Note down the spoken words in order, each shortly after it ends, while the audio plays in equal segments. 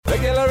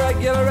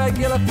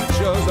regular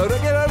features,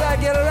 regular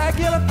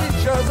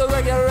features,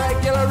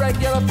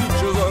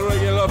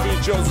 regular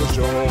features of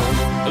show.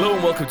 Hello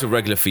and welcome to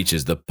Regular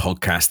Features, the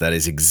podcast that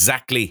is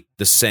exactly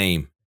the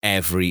same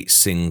every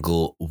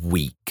single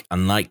week.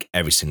 Unlike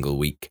every single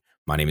week,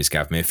 my name is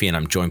Gav Murphy and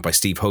I'm joined by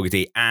Steve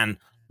Hogarty and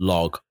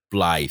Log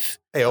Blythe.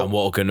 Hey-o. And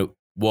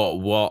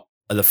what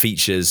are the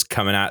features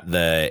coming out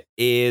the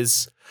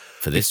ears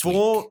for this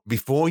week?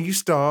 Before you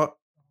start,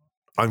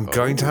 I'm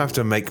going to have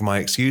to make my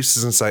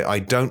excuses and say I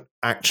don't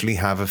actually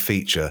have a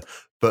feature,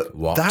 but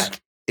that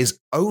is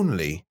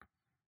only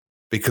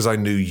because I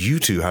knew you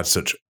two had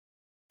such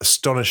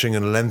astonishing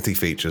and lengthy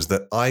features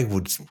that I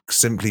would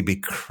simply be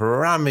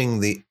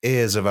cramming the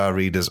ears of our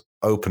readers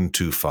open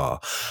too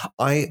far.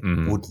 I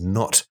would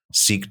not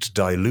seek to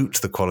dilute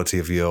the quality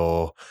of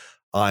your...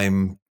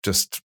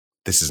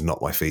 This is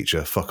not my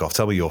feature. Fuck off.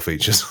 Tell me your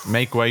features.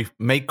 Make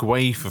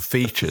way for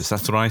features.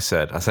 That's what I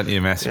said. I sent you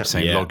a message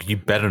saying, Log, you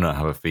better not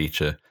have a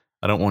feature.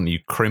 I don't want you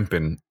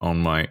crimping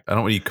on I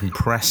don't want you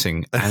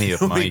compressing any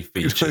of my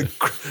feature.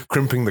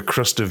 Crimping the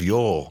crust of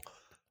your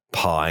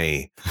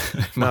pie.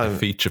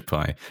 Feature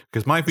pie.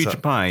 Because my feature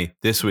pie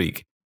this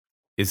week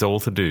is all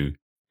to do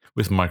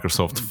with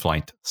Microsoft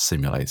Flight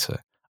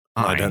Simulator.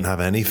 I don't have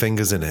any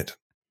fingers in it.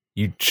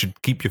 You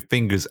should keep your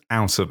fingers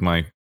out of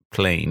my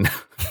plane.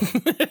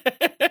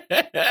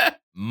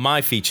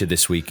 My feature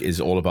this week is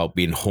all about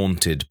being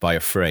haunted by a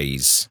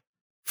phrase.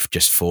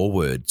 Just 4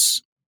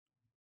 words.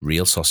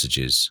 Real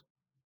sausages,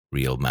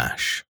 real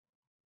mash.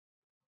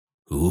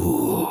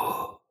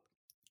 Ooh.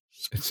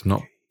 It's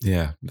not...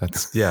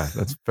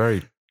 that's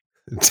very...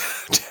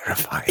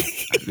 terrifying.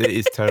 It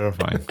is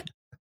terrifying.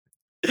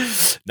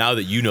 Now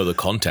that you know the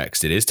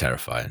context, it is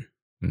terrifying.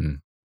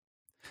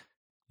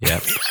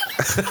 Yep.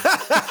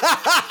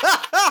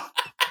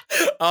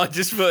 I'll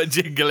just put a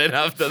jingle in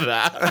after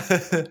that.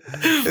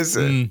 It's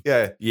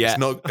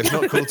not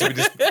cool to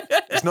be.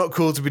 It's not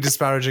cool to be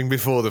disparaging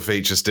before the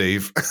feature,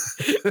 Steve.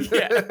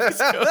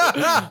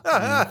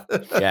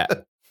 Yeah.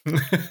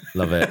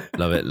 Love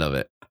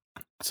it.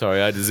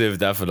 Sorry, I deserve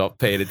that for not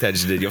paying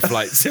attention in your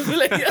flight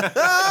simulator.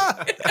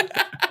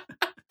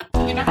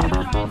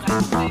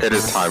 It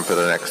is time for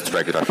the next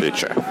regular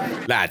feature.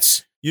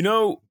 Lads, you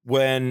know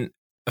when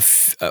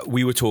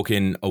we were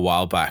talking a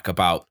while back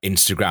about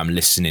Instagram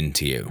listening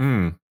to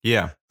you?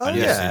 Yeah. And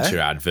listening to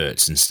your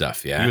adverts and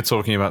stuff, yeah? You were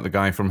talking about the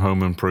guy from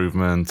Home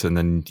Improvement, and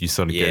then you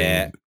started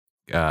getting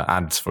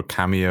ads for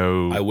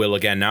Cameo. I will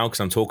again now because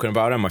I'm talking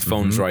about it. My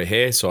phone's right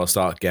here, so I'll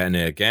start getting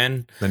it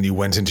again. Then you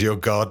went into your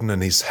garden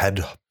and his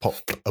head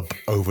popped up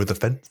over the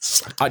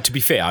fence. To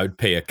be fair, I would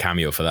pay a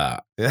cameo for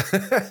that.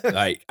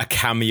 Like a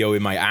cameo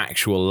in my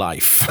actual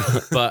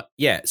life. But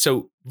yeah,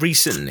 so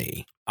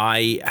recently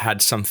I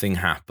had something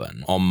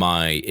happen on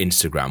my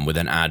Instagram with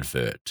an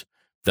advert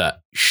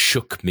that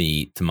shook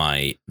me to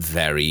my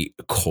very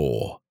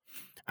core.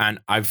 And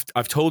I've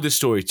told this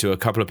story to a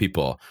couple of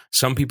people.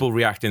 Some people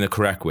react in the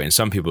correct way, and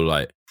some people are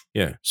like,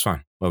 yeah, it's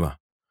fine, whatever.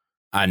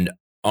 And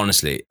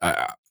honestly,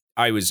 I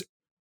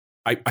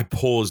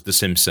paused The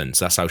Simpsons.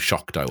 That's how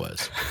shocked I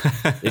was.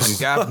 And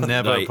Gav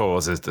never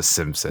pauses The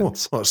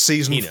Simpsons. What,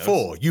 season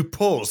 4? You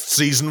paused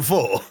season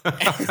 4.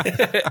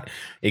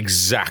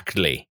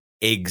 Exactly.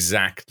 That's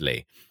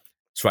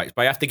right.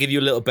 But I have to give you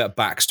a little bit of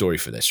backstory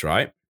for this,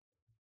 right?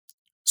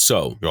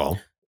 So,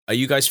 are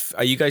you guys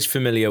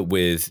familiar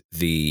with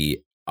the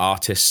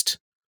artist,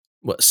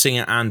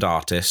 singer and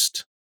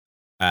artist,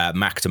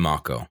 Mac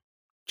DeMarco?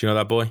 Do you know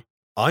that boy?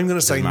 I'm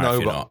going to say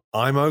no, but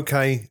I'm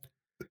okay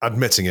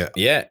admitting it.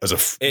 Yeah, I'm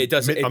in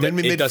my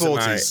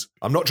mid-40s.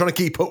 I'm not trying to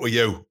keep up with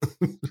you.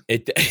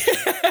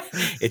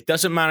 It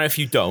doesn't matter if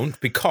you don't,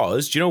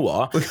 because do you know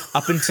what?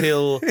 Up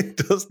until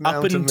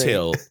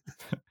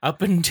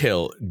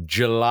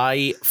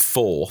July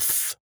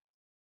 4th,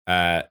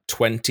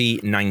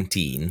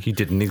 2019, he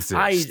didn't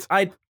exist.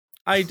 Yeah.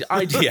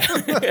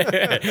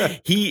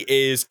 He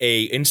is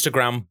a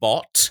Instagram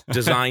bot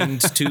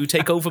designed to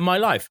take over my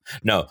life.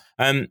 No,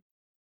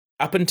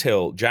 up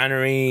until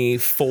January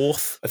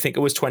 4th, I think it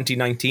was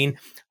 2019,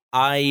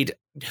 I'd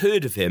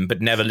heard of him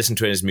but never listened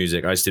to his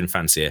music. I just didn't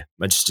fancy it.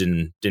 I just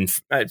didn't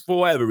for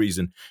whatever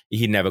reason,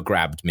 he never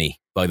grabbed me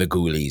by the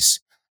ghoulies.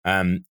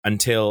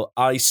 Until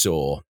I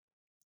saw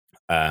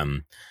a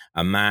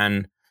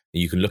man.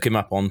 You can look him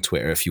up on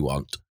Twitter if you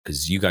want,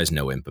 because you guys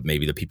know him, but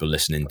maybe the people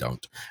listening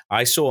don't.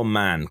 I saw a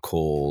man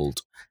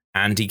called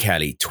Andy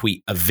Kelly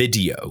tweet a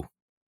video,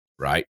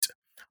 right,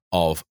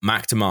 of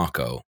Mac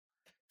DeMarco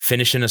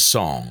finishing a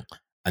song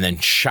and then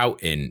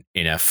shouting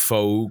in a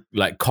faux,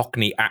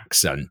 Cockney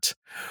accent,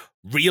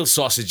 "Real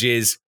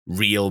sausages,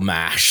 real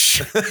mash."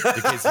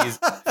 Because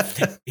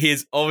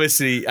he's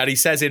obviously, and he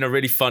says it in a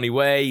really funny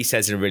way, he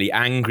says it in a really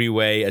angry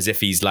way, as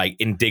if he's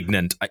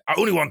indignant. I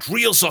only want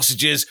real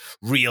sausages,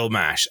 real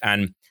mash.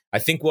 And I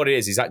think what it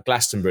is, he's at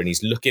Glastonbury and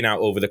he's looking out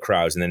over the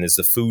crowds, and then there's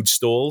the food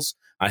stalls.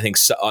 I think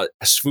a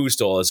food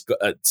stall has got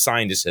a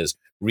sign that says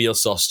 "Real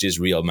sausages,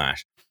 real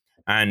mash."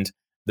 And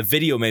the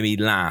video made me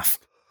laugh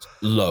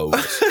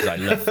loads because I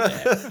loved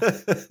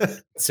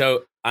it.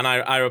 So And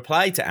I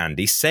replied to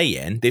Andy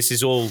saying, this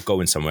is all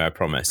going somewhere, I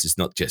promise. It's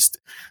not just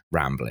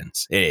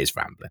ramblings. It is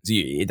ramblings.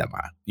 It doesn't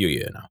matter.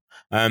 You know.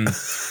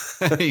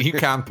 You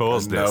can't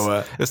pause this.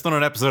 It's not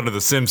an episode of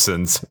The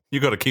Simpsons. You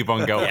got to keep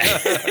on going.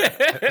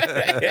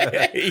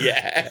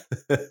 Yeah.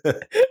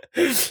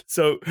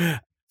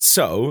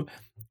 So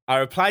I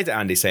replied to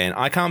Andy saying,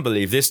 I can't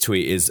believe this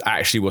tweet is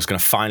actually what's going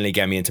to finally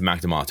get me into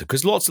Mac DeMarco,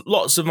 because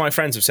lots of my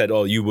friends have said,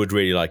 oh, you would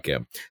really like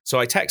him. So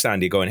I text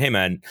Andy going, hey,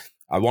 man,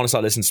 I want to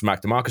start listening to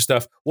Mac DeMarco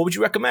stuff. What would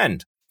you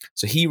recommend?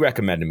 So he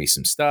recommended me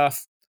some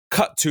stuff.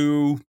 Cut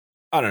to,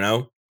 I don't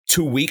know,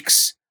 2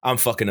 weeks. I'm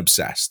fucking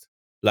obsessed.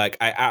 Like,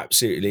 I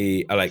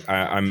absolutely,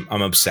 I'm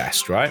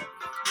obsessed, right?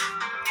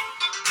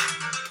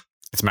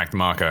 It's Mac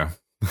DeMarco.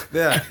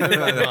 Yeah.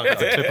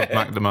 It's a clip of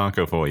Mac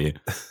DeMarco for you.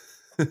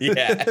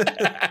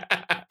 Yeah.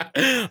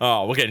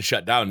 Oh, we're getting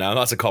shut down now.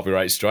 That's a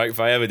copyright strike if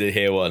I ever did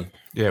hear one.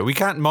 Yeah, we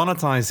can't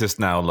monetize this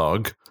now,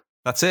 Log.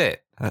 That's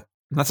it.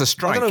 That's a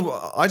strike. I don't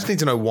know. I just need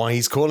to know why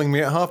he's calling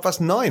me at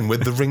 9:30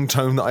 with the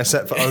ringtone that I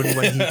set for only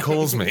when he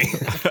calls me.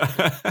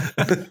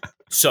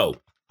 So,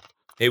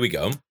 here we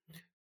go.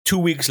 2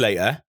 weeks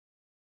later,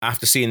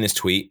 after seeing this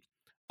tweet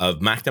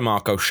of Mac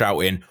DeMarco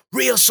shouting,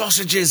 real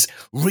sausages,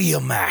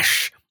 real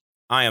mash,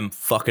 I am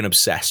fucking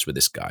obsessed with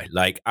this guy.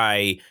 Like,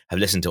 I have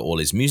listened to all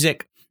his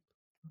music.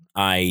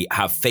 I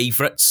have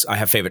favorites. I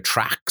have favorite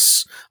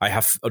tracks. I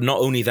have not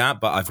only that,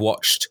 but I've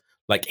watched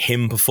like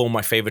him perform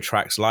my favorite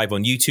tracks live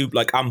on YouTube.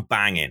 Like, I'm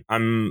banging.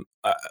 I'm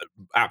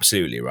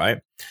absolutely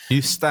right.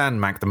 You stan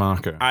Mac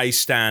DeMarco. I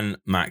stan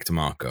Mac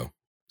DeMarco.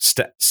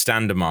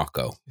 Stan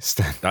DeMarco.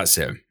 That's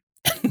him.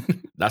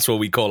 That's what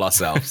we call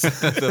ourselves.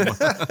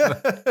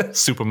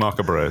 Super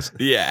Marco Bros.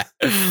 Yeah.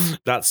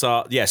 That's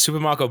our Super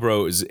Marco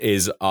Bros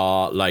is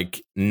our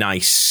like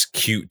nice,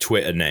 cute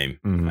Twitter name.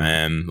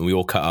 Mm-hmm. We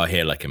all cut our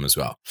hair like him as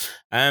well.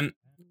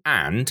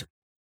 And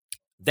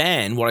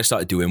then what I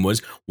started doing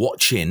was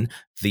watching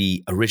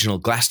the original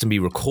Glastonbury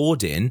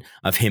recording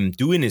of him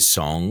doing his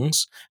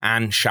songs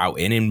and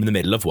shouting in the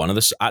middle of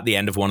at the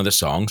end of one of the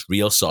songs,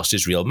 real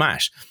sausage, real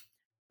mash.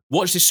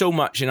 Watched this so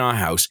much in our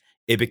house,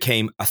 it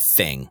became a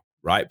thing.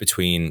 Right,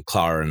 between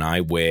Clara and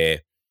I, where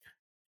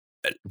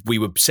we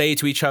would say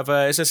to each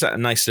other, it's just a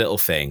nice little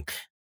thing.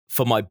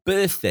 For my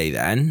birthday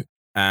then,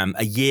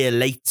 a year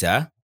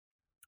later,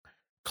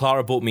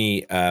 Clara bought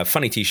me a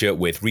funny t-shirt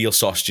with real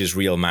sausages,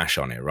 real mash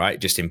on it, right?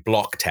 Just in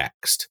block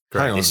text.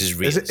 Hang on. This is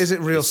real. Is it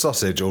real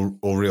sausage or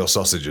real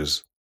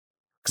sausages?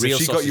 Real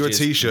she got you a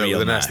t-shirt with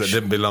an mash. S that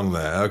didn't belong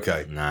there.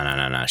 Okay.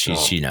 No.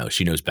 She knows.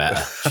 She knows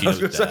better. She knows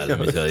better, let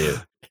me tell you.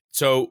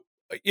 So,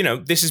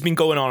 this has been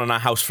going on in our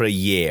house for a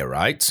year,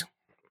 right?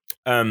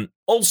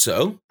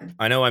 Also,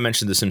 I know I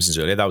mentioned The Simpsons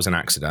earlier. That was an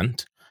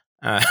accident.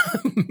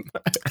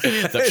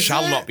 That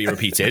shall not be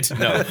repeated.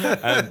 No.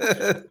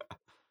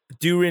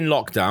 During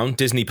lockdown,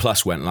 Disney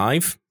Plus went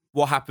live.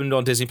 What happened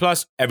on Disney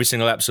Plus? Every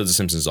single episode of The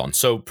Simpsons on.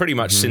 So pretty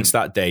much since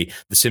that day,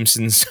 The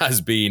Simpsons has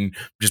been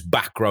just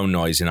background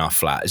noise in our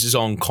flat. It's just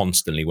on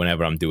constantly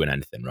whenever I'm doing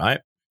anything,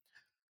 right?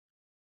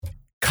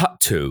 Cut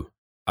to,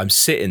 I'm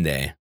sitting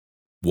there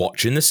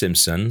watching The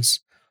Simpsons.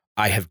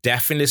 I have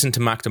definitely listened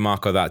to Mac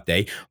DeMarco that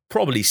day,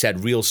 probably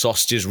said real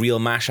sausages, real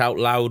mash out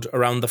loud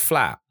around the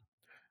flat.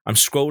 I'm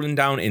scrolling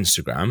down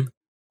Instagram,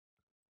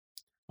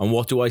 and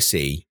what do I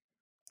see?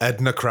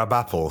 Edna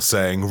Crabapple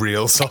saying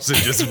real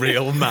sausages,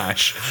 real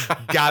mash.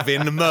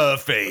 Gavin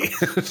Murphy.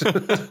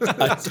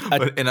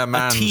 In a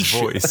man's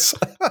voice.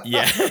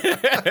 Yeah.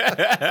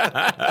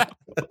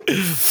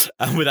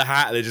 And with a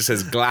hat that just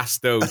says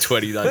Glasgow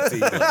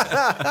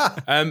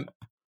 2019.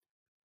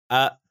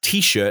 A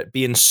t-shirt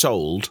being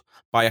sold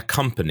by a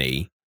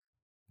company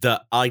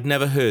that I'd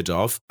never heard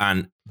of,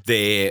 and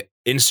their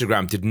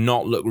Instagram did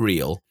not look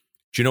real.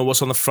 Do you know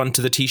what's on the front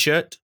of the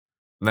t-shirt?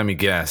 Let me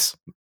guess.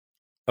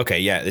 Okay,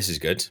 yeah, this is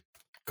good.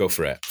 Go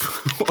for it.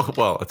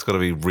 Well, it's got to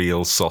be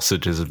real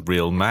sausages and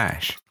real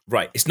mash.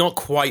 Right, it's not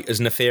quite as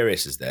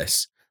nefarious as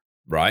this,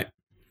 right?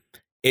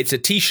 It's a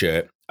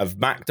t-shirt of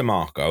Mac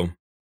DeMarco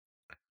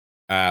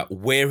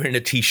wearing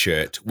a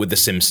t-shirt with The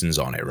Simpsons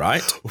on it,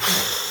 right?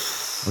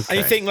 Okay. And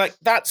you think, like,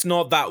 that's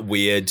not that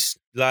weird.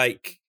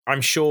 Like, I'm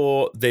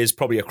sure there's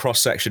probably a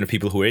cross-section of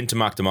people who are into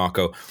Mac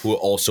DeMarco who are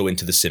also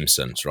into The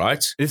Simpsons,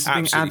 right? It's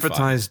being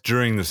advertised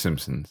during The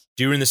Simpsons.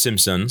 During The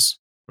Simpsons,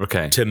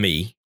 okay, to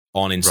me,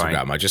 on Instagram.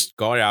 Right. I just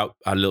got it out,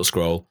 had a little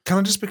scroll. Can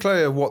I just be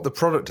clear what the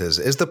product is?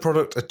 Is the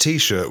product a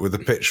t-shirt with a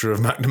picture of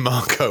Mac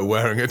DeMarco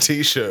wearing a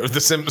t-shirt of The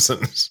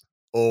Simpsons?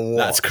 Or what?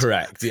 That's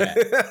correct, yeah.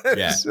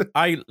 Yeah.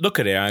 I look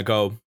at it and I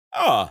go,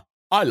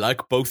 I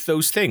like both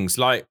those things.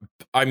 Like,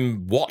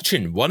 I'm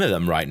watching one of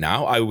them right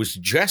now. I was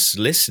just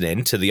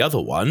listening to the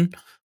other one.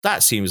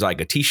 That seems like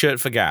a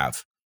t-shirt for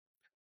Gav.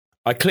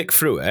 I click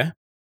through it.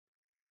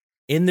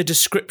 In the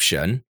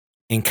description,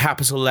 in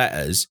capital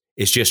letters,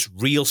 it's just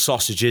real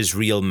sausages,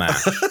 real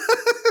mash.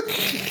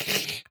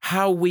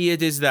 How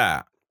weird is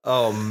that?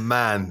 Oh,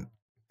 man.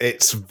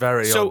 It's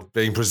very odd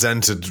being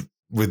presented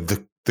with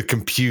the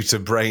computer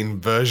brain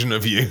version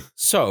of you.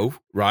 So,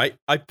 right,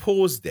 I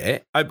paused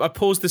it. I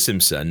paused The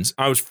Simpsons.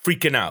 I was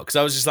freaking out because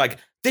I was just like,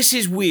 this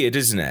is weird,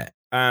 isn't it?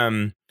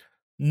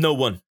 No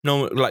one,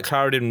 like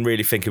Clara didn't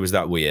really think it was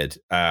that weird.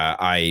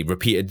 I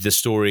repeated the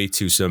story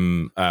to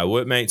some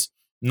workmates.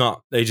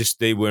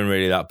 They weren't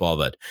really that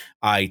bothered.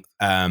 I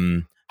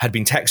had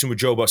been texting with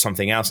Joe about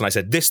something else, and I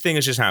said, "This thing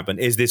has just happened.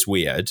 Is this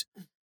weird?"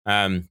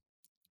 And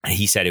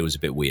he said it was a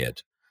bit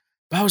weird.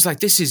 But I was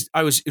like, it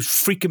was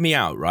freaking me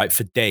out, right,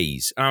 for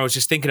days. And I was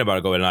just thinking about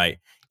it, going like,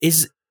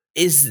 is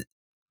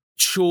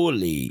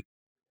surely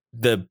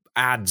the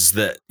ads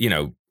that,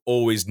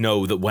 always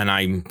know that when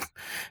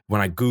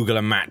I Google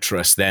a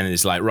mattress, then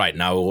it's like, right,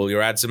 now all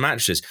your ads are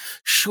mattresses.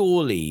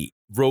 Surely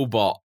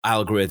robot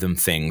algorithm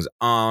things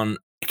aren't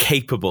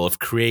capable of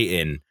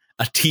creating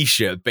a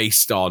t-shirt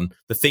based on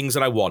the things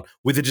that I want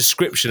with a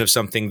description of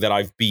something that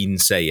I've been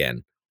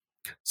saying.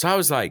 So I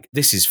was like,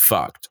 this is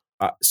fucked.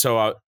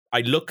 So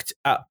I looked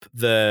up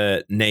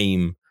the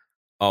name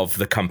of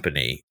the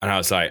company and I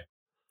was like,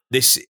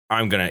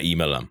 I'm going to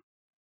email them.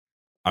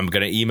 I'm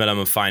going to email them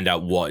and find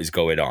out what is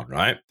going on,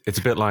 right? It's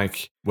a bit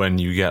like when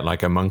you get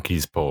like a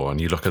monkey's paw and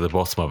you look at the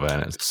bottom of it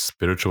and it's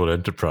Spiritual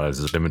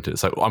Enterprises Limited.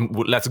 So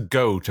let's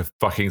go to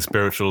fucking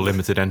Spiritual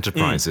Limited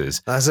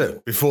Enterprises. That's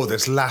it. Before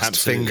this last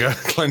finger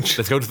clench.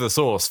 Let's go to the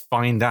source,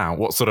 find out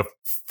what sort of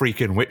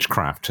freaking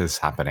witchcraft is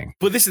happening.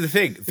 But this is the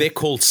thing. They're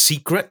called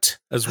Secret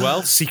as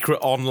well. Secret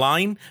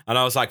Online. And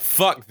I was like,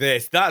 fuck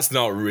this. That's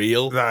not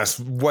real. That's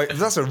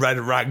a red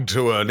rag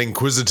to an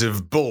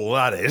inquisitive bull,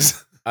 that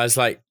is. I was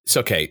like, it's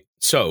okay.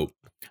 So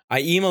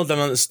I emailed them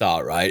at the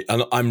start, right?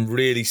 And I'm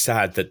really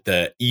sad that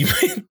the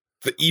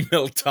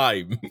email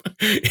time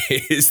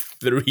is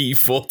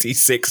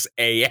 3:46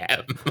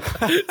 a.m.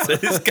 So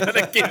this kind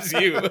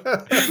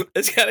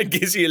of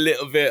gives you a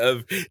little bit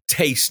of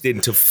taste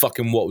into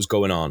fucking what was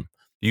going on.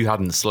 You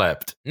hadn't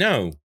slept.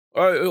 No.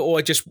 Or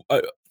I just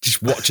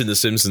watching The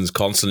Simpsons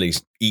constantly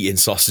eating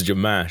sausage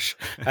and mash.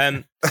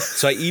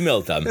 So I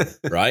emailed them,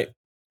 right?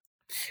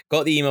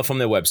 Got the email from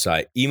their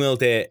website,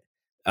 emailed it,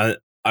 and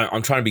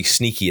I'm trying to be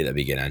sneaky at the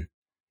beginning.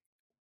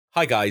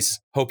 Hi guys,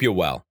 hope you're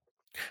well.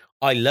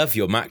 I love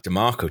your Mac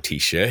DeMarco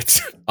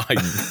t-shirt.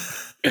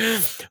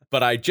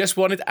 But I just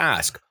wanted to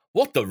ask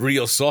what the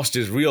Real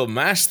Sausages Real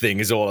Mash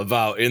thing is all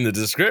about in the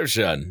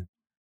description.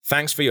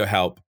 Thanks for your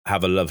help.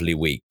 Have a lovely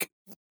week.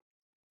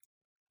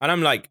 And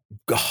I'm like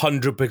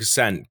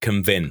 100%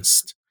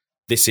 convinced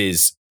this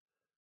is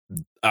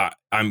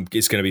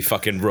it's going to be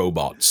fucking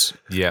robots.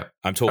 Yeah.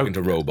 I'm talking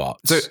to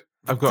robots. So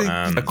I've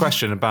got a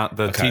question about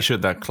the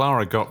t-shirt that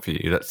Clara got for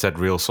you that said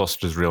Real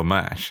Sausages, Real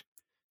Mash.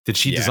 Did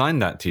she design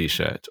that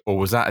t-shirt, or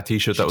was that a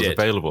t-shirt that was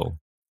available?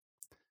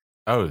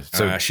 Oh,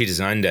 so she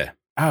designed it.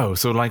 Oh,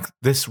 so like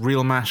this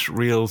Real Mash,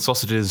 Real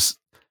Sausages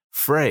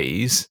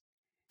phrase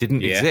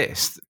didn't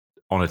exist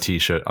on a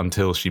t-shirt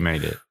until she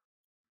made it.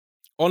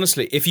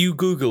 Honestly, if you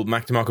Google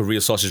Mac DeMarco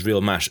Real Sausage,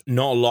 Real Mash,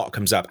 not a lot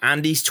comes up.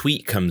 Andy's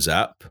tweet comes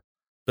up,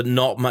 but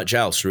not much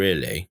else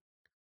really.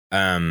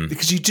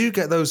 Because you do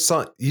get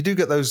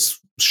those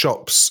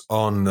shops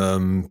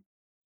on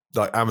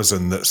like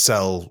Amazon that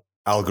sell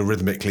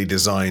algorithmically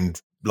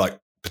designed, like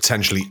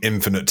potentially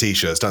infinite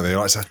t-shirts, don't they?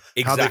 Like, so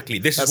exactly.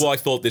 This is what I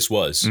thought this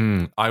was.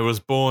 I was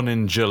born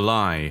in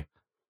July.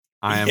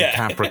 I am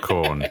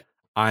Capricorn.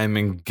 I am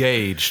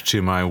engaged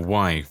to my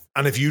wife.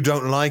 And if you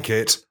don't like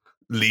it,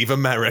 leave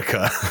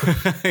America.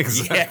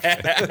 Exactly.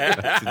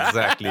 That's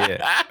exactly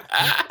it.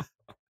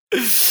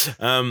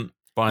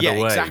 By the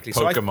way, exactly.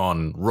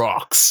 Pokemon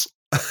rocks.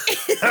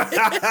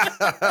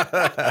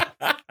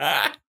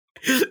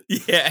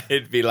 Yeah,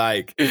 it'd be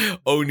like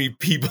only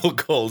people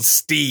called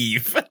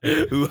Steve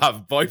who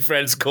have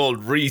boyfriends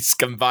called Reese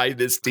can buy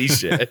this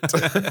t-shirt.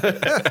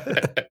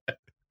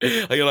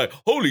 And you're like,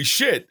 holy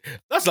shit,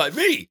 that's like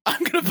me.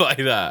 I'm going to buy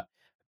that.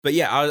 But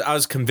yeah, I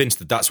was convinced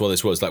that that's what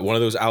this was, like one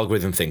of those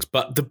algorithm things.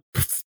 But the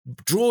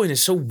drawing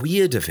is so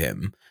weird of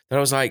him that I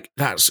was like,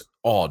 that's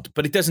odd.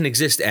 But it doesn't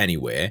exist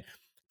anywhere.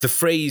 The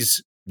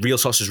phrase Real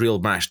Sausage, Real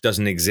Mash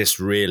doesn't exist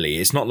really.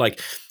 It's not like,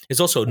 it's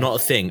also not a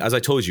thing. As I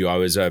told you, I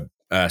was a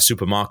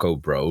Super Marco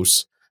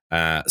Bros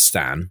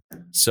stan.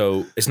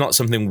 So it's not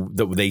something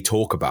that they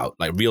talk about.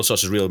 Like Real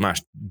Sausage, Real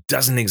Mash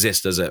doesn't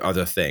exist as a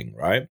other thing,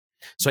 right?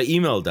 So I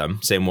emailed them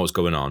saying what's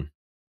going on.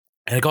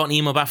 And I got an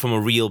email back from a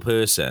real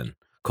person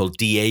called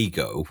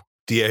Diego.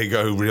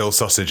 Diego, real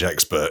sausage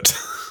expert.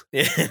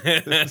 He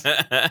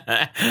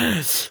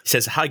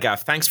says, hi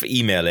Gav, thanks for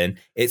emailing.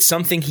 It's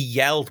something he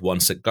yelled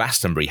once at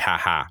Glastonbury,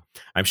 haha.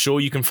 I'm sure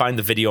you can find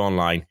the video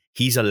online.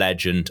 He's a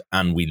legend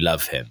and we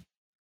love him.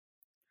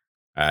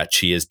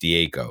 Cheers,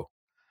 Diego.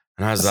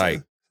 And I was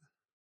like,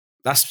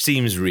 that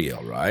seems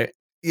real, right?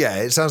 Yeah,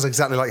 it sounds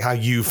exactly like how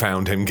you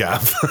found him,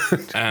 Gav.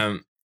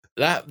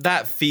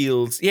 That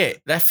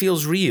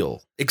feels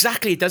real.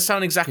 Exactly. It does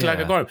sound exactly like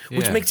a Gorum,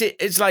 which makes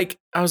it's like,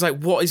 I was like,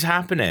 what is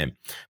happening?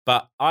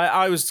 But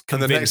I was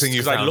convinced. And the next thing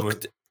you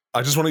found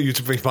I just wanted you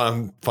to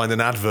find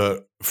an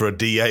advert for a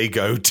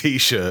Diego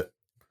t-shirt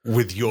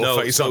with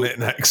your face on it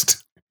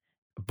next.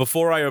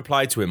 Before I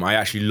replied to him, I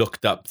actually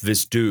looked up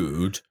this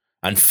dude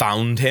and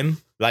found him.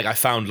 Like I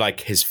found like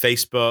his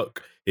Facebook,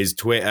 his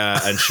Twitter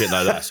and shit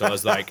like that. So I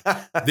was like,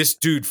 this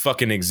dude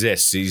fucking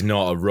exists. He's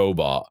not a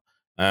robot.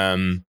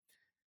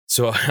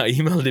 So I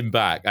emailed him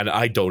back, and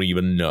I don't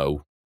even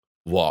know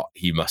what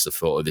he must have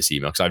thought of this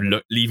email, because I'm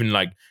even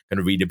going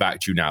to read it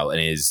back to you now,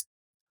 and it is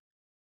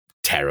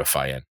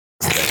terrifying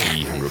that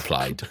he even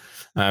replied.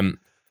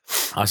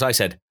 As I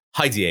said,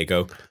 "Hi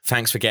Diego,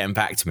 thanks for getting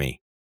back to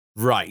me.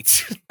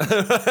 Right,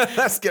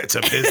 let's get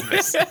to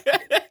business.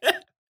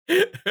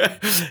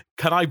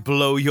 Can I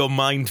blow your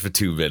mind for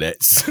 2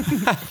 minutes?"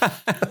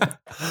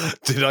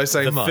 Did I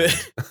say mine?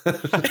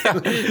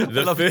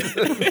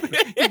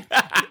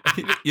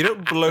 You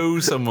don't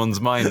blow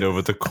someone's mind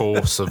over the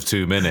course of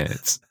 2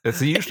 minutes.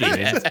 It's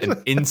usually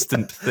an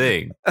instant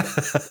thing.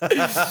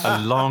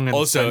 A long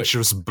and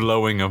sensuous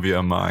blowing of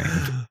your mind.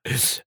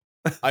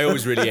 I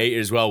always really hate it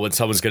as well when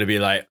someone's going to be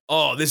like,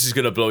 "Oh, this is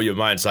going to blow your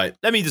mind." It's like,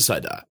 let me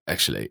decide that,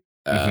 actually.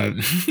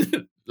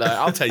 Like,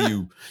 I'll tell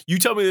you. You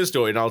tell me the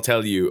story, and I'll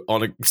tell you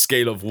on a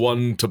scale of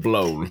 1 to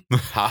blown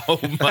how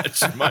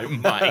much my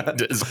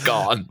mind has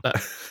gone.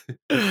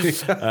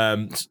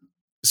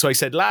 So I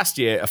said, last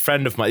year, a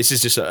friend of mine, this is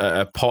just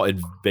a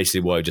potted, basically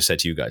what I just said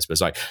to you guys, but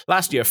it's like,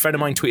 last year, a friend of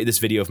mine tweeted this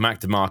video of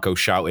Mac DeMarco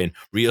shouting,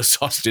 "Real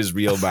sausages,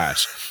 real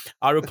mash."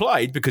 I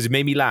replied because it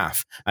made me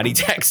laugh, and he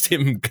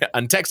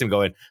texted him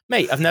going,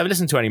 "Mate, I've never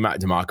listened to any Mac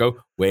DeMarco.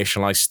 Where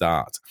shall I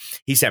start?"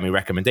 He sent me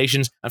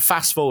recommendations, and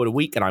fast forward a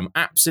week, and I'm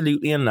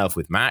absolutely in love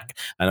with Mac,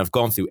 and I've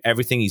gone through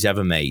everything he's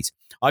ever made.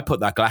 I put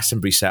that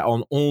Glastonbury set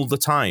on all the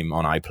time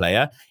on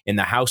iPlayer in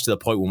the house, to the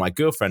point where my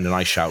girlfriend and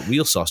I shout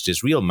 "real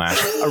sausages, real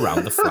mash"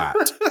 around the flat.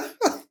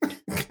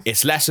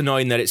 It's less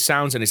annoying than it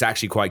sounds, and it's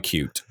actually quite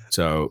cute.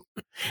 So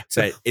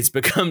it's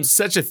become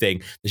such a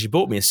thing that she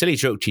bought me a Silly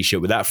Joke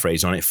t-shirt with that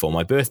phrase on it for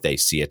my birthday.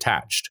 See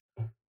attached.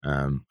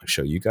 I'll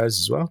show you guys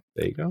as well.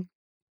 There you go.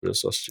 Real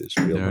sausages,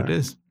 real mash. There it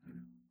is.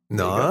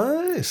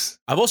 Nice.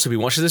 I've also been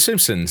watching The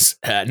Simpsons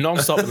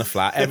non-stop in the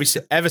flat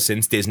ever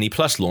since Disney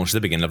Plus launched at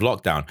the beginning of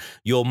lockdown.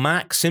 Your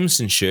Mac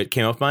Simpson shirt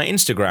came up my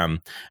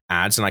Instagram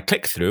ads, and I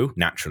clicked through,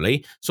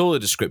 naturally, saw the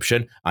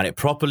description, and it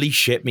properly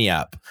shit me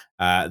up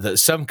that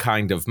some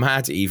kind of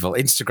mad, evil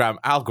Instagram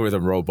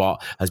algorithm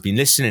robot has been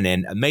listening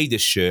in and made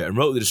this shirt and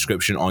wrote the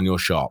description on your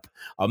shop.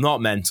 I'm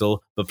not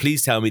mental, but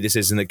please tell me this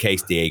isn't the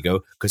case,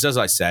 Diego, because as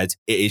I said,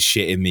 it is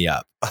shitting me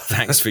up.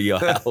 Thanks for your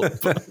help.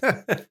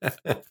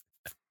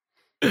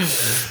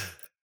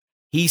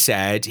 He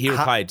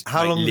replied.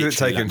 How long did it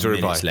take him to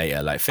reply?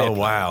 Later,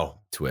 wow,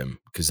 to him,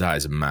 because that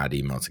is a mad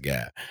email to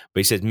get.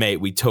 But he said,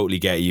 "Mate, we totally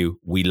get you.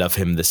 We love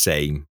him the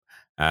same."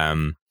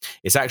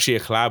 It's actually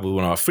a collab with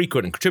one of our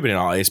frequent and contributing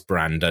artists,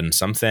 Brandon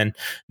something.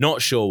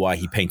 Not sure why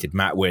he painted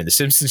Matt wearing the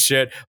Simpsons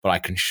shirt, but I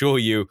can assure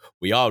you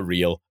we are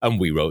real,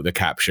 and we wrote the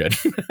caption.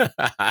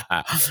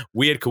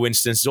 Weird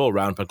coincidences all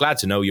around, but glad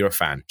to know you're a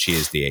fan.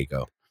 Cheers,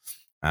 Diego.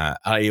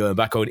 I went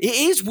back on. It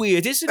is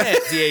weird, isn't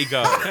it,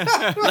 Diego?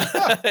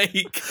 I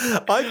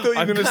thought you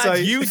were going to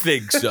say you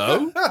think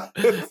so.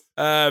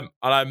 And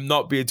I'm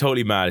not being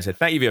totally mad. I said,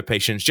 "Thank you for your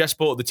patience. Just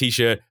bought the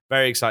t-shirt.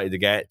 Very excited to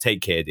get it.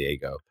 Take care,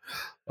 Diego."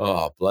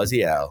 Oh,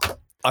 bloody hell!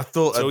 I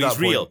thought so. He's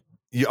real.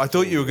 I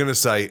thought you were going to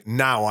say,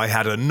 "Now I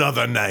had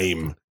another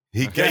name."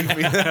 He gave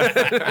me.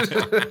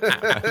 I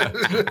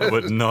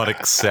would not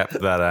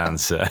accept that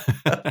answer.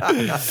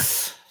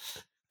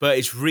 But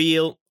it's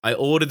real. I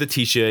ordered the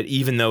t-shirt,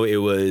 even though it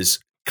was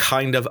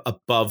kind of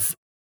above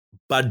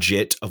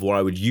budget of what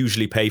I would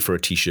usually pay for a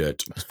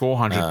t-shirt. It's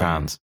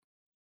 £400.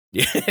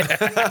 Yeah.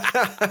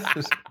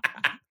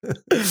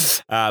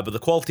 But the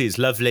quality is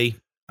lovely,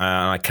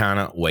 and I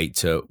cannot wait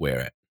to wear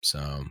it.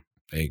 So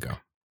there you go.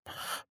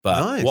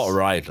 But nice. What a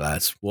ride,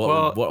 lads.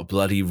 What a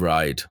bloody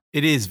ride.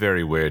 It is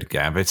very weird,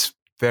 Gav. It's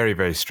very,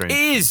 very strange. It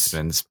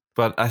is.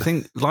 But I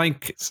think,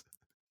 like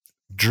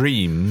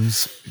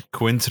dreams,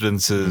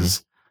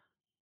 coincidences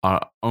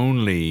are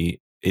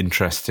only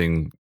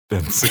interesting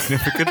and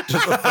significant to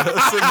the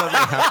person that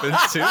they happen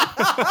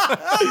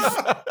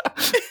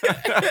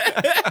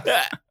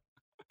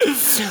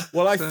to.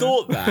 Well, I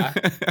thought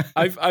that.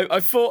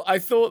 I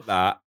thought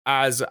that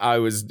as I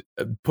was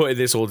putting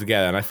this all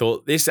together, and I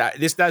thought this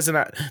doesn't.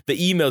 The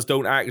emails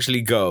don't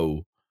actually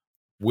go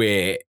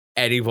where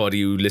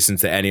anybody who listens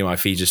to any of my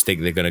features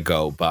think they're going to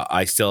go, but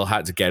I still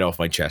had to get it off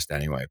my chest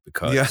anyway,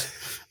 because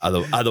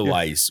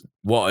otherwise,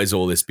 what has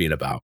all this been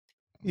about?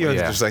 You have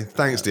to just say,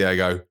 "Thanks,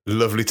 Diego.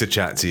 Lovely to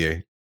chat to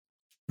you."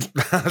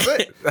 That's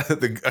it.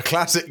 A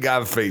classic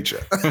Gav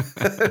feature.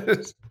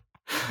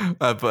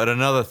 But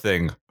another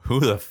thing, who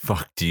the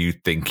fuck do you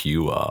think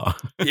you are?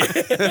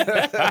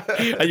 Yeah.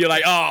 And you're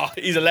like, "Oh,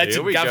 he's a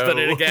legend. Gav's done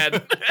it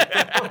again."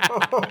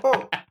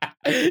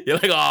 You're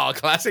like, "Oh,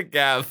 classic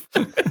Gav."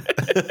 If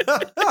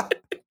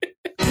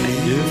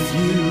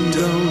you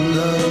don't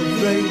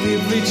love regular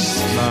features.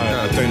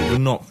 No, we're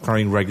not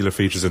throwing regular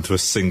features into a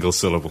single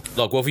syllable.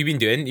 Look, what have you been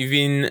doing? You've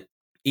been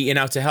eating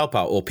out to help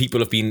out, or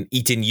people have been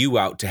eating you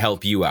out to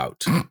help you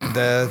out?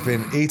 They've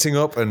been eating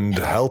up and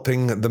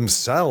helping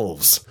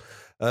themselves.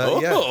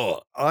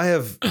 I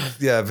have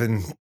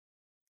been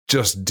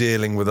just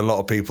dealing with a lot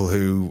of people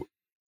who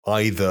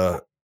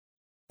either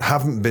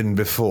haven't been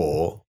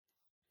before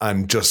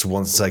and just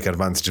want to take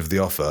advantage of the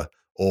offer,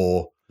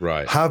 or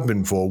have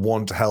been before,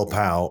 want to help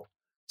out,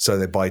 so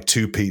they buy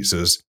 2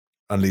 pizzas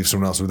and leave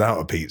someone else without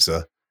a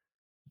pizza,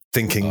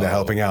 thinking they're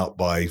helping out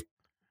by,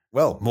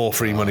 more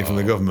free money from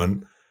the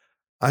government.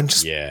 And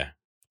just, and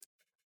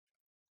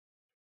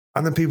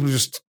then people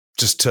just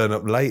turn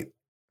up late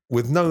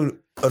with no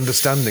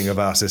understanding of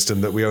our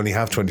system that we only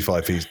have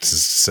 25 pizzas to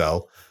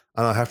sell.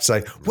 And I have to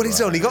say,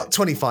 he's only got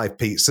 25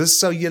 pizzas,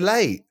 so you're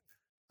late.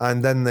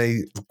 And then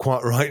they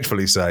quite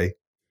rightfully say,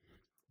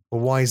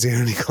 well, why has he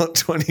only got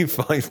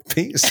 25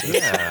 pizzas?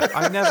 Yeah,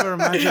 I never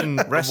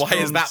imagined restaurants... Why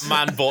has that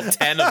man bought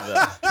 10 of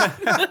them?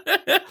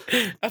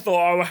 I thought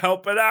I was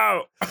helping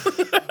out.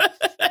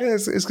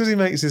 It's because he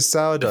makes his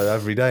sourdough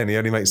every day and he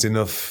only makes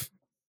enough.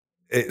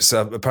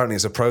 Apparently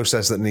it's a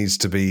process that needs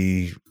to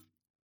be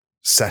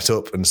set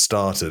up and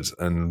started,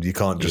 and you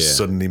can't just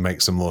suddenly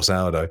make some more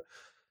sourdough.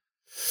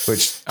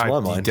 Which, to my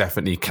mind, you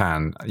definitely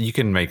can. You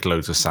can make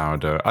loads of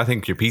sourdough. I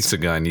think your pizza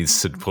guy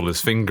needs to pull his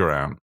finger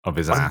out of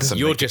his ass.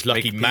 You're just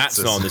lucky Matt's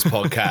not on this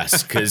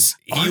podcast, because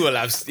he will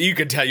have. You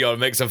can tell you how to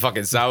make some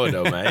fucking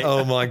sourdough, mate.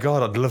 Oh my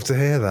god, I'd love to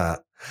hear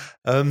that.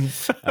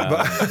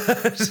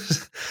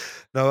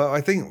 No,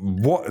 I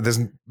think there's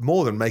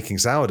more than making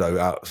sourdough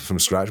out from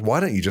scratch. Why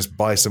don't you just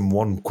buy some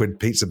 £1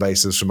 pizza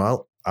bases from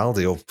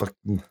Aldi or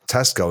fucking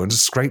Tesco and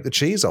just scrape the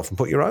cheese off and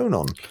put your own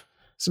on?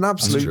 It's an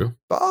absolute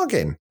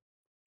bargain.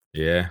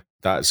 Yeah,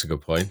 that's a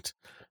good point.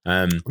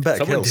 Someone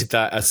did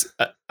that.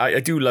 I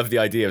do love the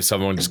idea of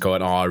someone just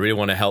going, I really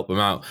want to help him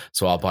out,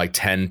 so I'll buy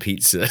 10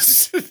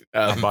 pizzas.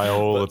 I'll buy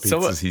all the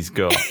pizzas he's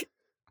got.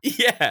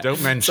 Yeah,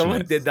 don't mention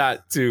someone did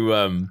that to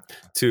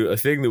a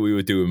thing that we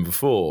were doing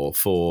before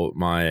for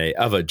my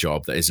other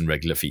job that isn't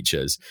regular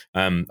features,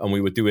 and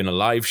we were doing a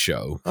live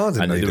show,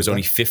 and there was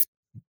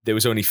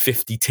only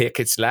 50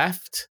 tickets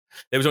left.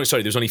 There was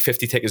only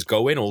 50 tickets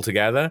going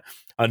altogether,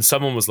 and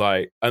someone was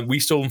like, and we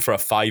sold them for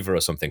 $5 or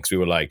something, because we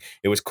were like,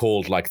 it was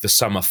called like the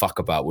Summer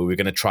Fuckabout, where we were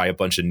going to try a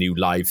bunch of new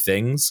live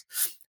things.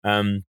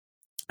 And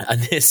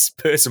this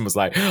person was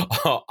like,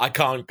 I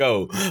can't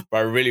go, but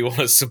I really want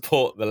to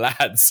support the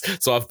lads,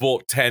 so I've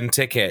bought 10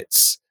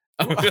 tickets.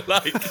 And we were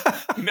like,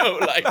 no,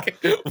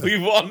 like, we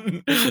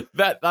want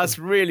that. That's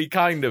really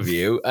kind of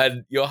you,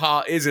 and your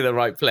heart is in the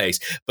right place,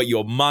 but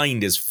your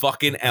mind is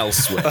fucking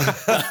elsewhere.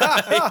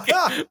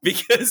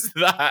 Because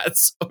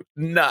that's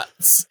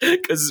nuts.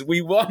 Because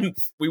we want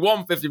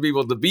 50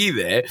 people to be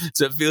there,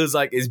 so it feels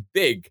like it's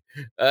big.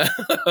 I'm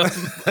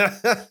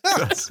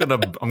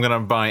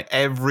gonna buy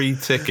every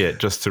ticket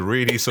just to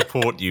really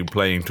support you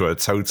playing to a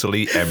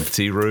totally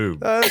empty room.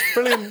 That's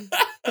brilliant.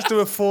 Let's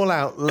do a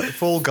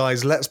Fall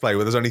Guys Let's Play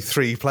where there's only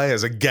 3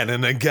 players again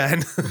and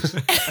again.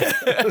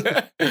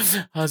 I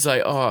was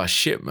like, oh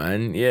shit,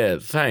 man. Yeah,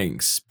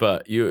 thanks,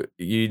 but you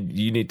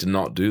need to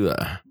not do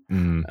that,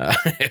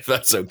 if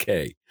that's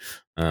okay.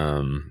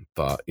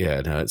 But yeah,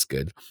 no, it's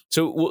good.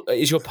 So,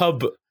 is your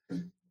pub?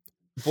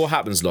 What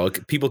happens,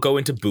 Log? People go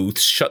into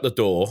booths, shut the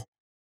door,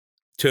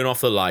 turn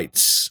off the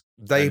lights.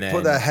 They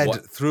put their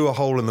head through a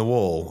hole in the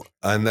wall,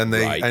 and then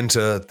they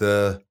enter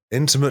the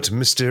intimate,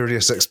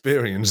 mysterious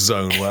experience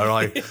zone where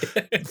I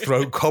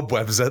throw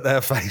cobwebs at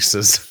their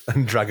faces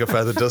and drag a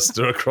feather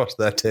duster across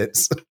their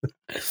tits.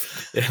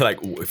 They're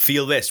like,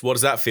 feel this. What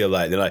does that feel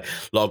like? They're like,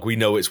 Log, we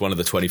know it's one of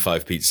the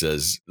 25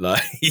 pizzas.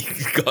 Like, you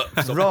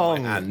got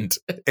wrong hand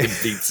in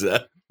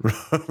pizza.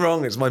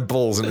 Wrong. It's my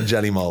balls in a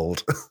jelly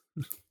mold.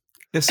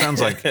 This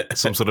sounds like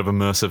some sort of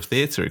immersive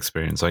theatre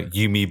experience, like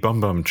You Me Bum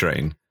Bum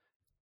Train,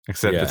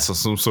 except it's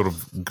some sort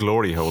of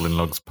glory hole in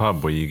Log's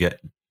pub where you get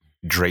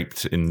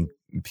draped in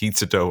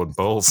pizza dough and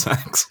ball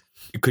sacks.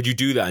 Could you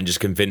do that and just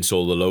convince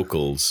all the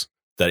locals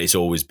that it's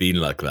always been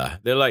like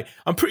that? They're like,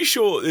 I'm pretty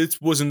sure it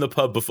wasn't the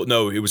pub before.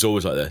 No, it was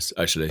always like this,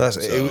 actually.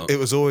 It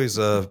was always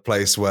a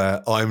place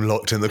where I'm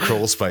locked in the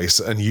crawl space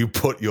and you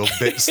put your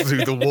bits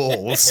through the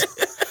walls.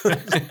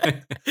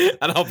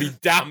 And I'll be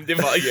damned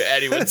if I hear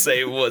anyone say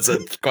it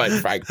wasn't, quite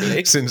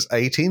frankly. Since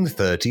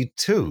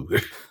 1832.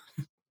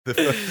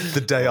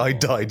 The day I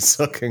died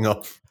sucking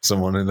off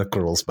someone in a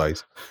crawl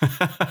space.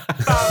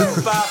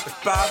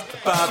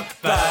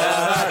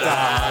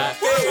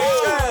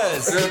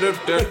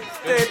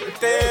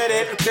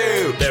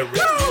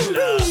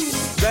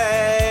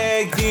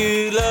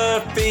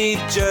 Regular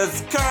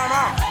features, come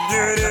on.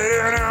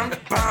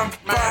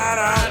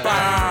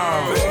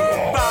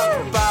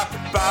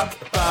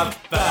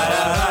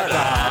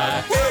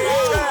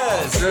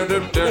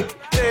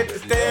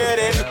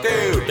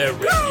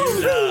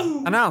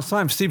 And now it's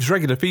time for Steve's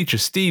regular feature,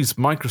 Steve's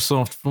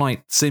Microsoft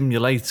Flight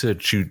Simulator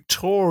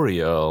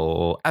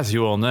tutorial. As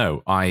you all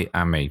know, I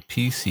am a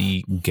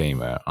PC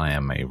gamer. I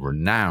am a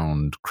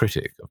renowned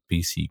critic of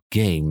PC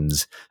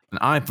games, and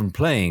I've been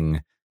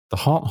playing the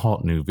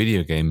hot new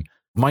video game,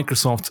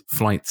 Microsoft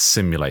Flight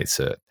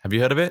Simulator. Have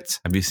you heard of it?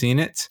 Have you seen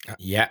it?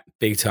 Yeah,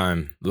 big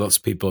time. Lots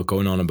of people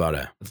going on about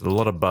it. There's a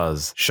lot of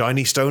buzz.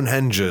 Shiny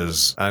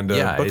Stonehenges, and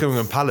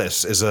Buckingham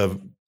Palace is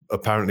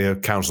apparently a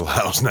council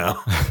house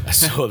now. I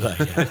saw that.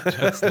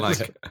 Yeah. Just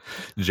like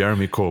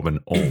Jeremy Corbyn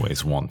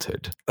always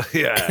wanted.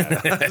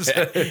 Yeah.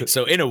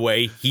 So in a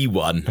way, he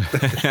won.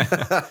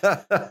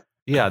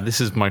 Yeah,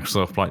 this is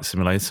Microsoft Flight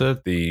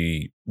Simulator,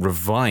 the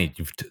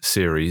revived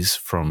series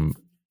from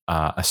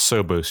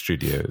Asobo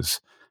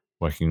Studios,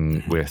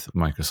 working with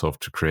Microsoft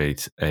to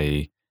create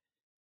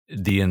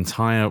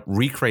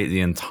recreate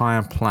the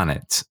entire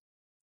planet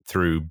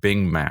through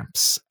Bing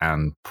Maps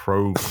and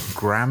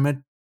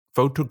photogrammetry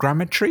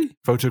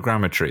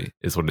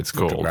is what it's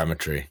called.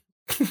 Photogrammetry.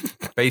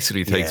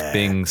 Basically takes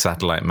Bing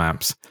satellite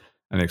maps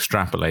and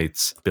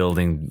extrapolates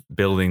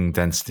building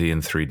density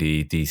and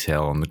 3D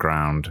detail on the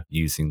ground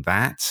using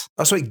that.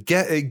 Oh, so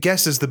it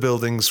guesses the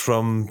buildings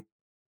from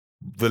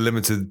the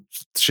limited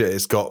shit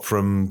it's got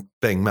from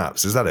Bing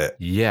Maps. Is that it?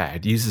 Yeah,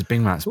 it uses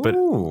Bing Maps. But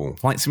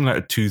Flight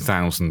Simulator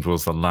 2000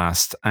 was the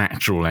last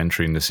actual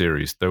entry in the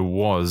series. There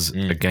was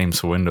a Games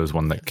for Windows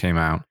one that came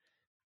out,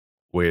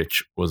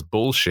 which was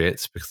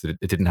bullshit because it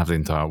didn't have the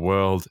entire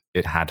world.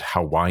 It had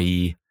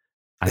Hawaii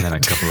and then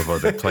a couple of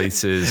other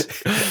places.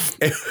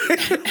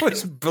 It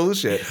was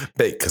bullshit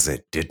because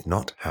it did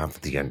not have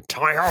the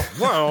entire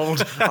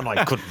world, and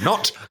I could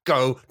not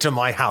go to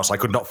my house. I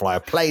could not fly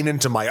a plane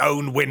into my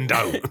own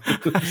window.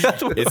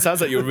 It sounds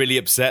like you're really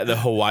upset that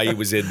Hawaii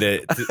was in there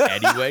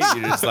anyway.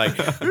 You're just like,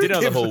 it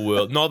didn't have the whole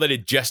world. Not that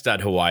it just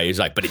had Hawaii. It's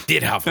like, but it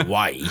did have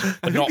Hawaii,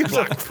 but not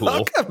Blackpool.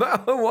 Talk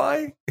about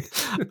Hawaii.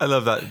 I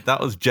love that.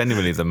 That was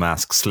genuinely the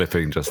mask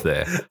slipping just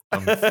there.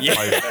 I'm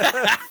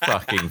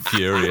fucking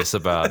furious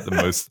about the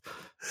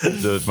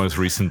most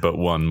recent but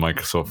one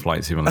Microsoft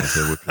Flight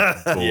Simulator, which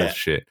was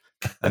bullshit.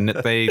 And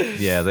they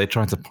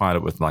tried to pilot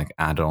it with like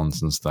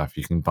add-ons and stuff.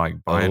 You can buy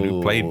a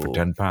new plane for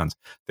 £10.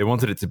 They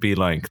wanted it to be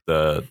like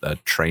the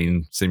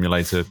train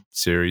simulator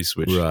series,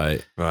 which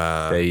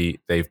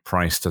they've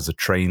priced as a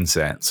train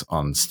set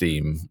on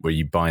Steam, where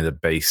you buy the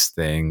base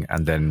thing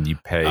and then you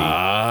pay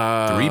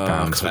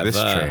 £3 for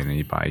this train, and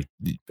you buy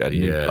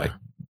like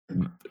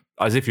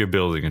as if you're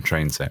building a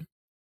train set.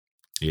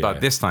 Yeah.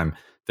 But this time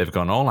they've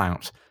gone all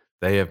out.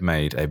 They have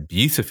made a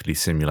beautifully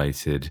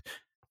simulated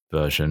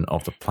version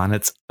of the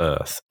planet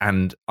Earth.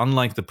 And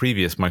unlike the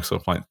previous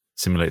Microsoft Flight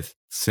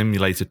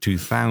Simulator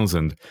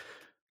 2000,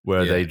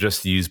 where they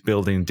just use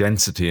building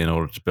density in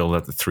order to build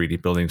out the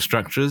 3D building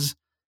structures,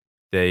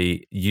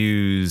 they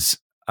use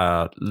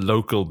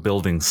local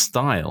building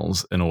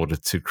styles in order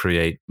to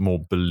create more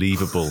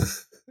believable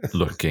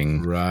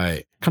looking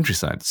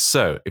countryside.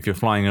 So if you're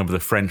flying over the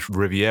French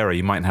Riviera,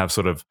 you might have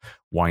sort of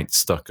white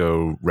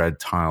stucco, red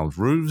tiled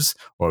roofs.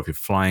 Or if you're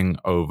flying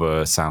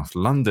over South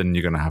London,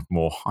 you're going to have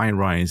more high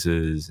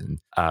rises and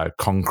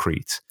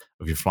concrete.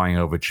 If you're flying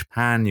over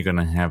Japan, you're going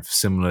to have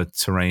similar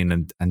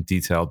terrain and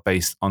detail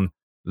based on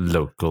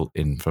local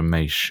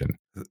information.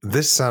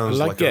 This sounds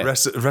like a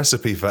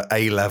recipe for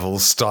A-level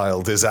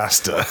style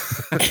disaster.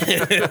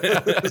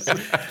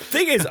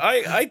 Thing is,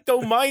 I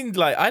don't mind.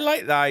 Like, I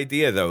like the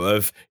idea though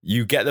of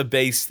you get the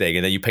base thing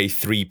and then you pay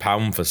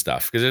 £3 for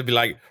stuff, because it'd be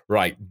like,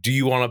 right, do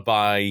you want to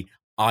buy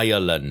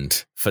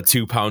Ireland for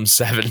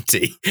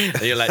 £2.70?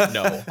 And you're like,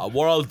 no.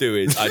 What I'll do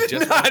is I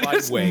just want to buy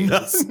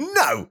Wales.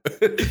 No.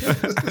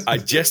 I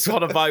just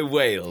want to buy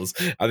Wales.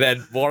 And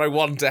then what I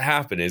want to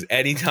happen is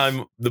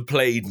anytime the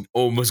plane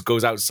almost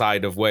goes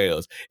outside of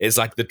Wales, it's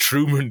like the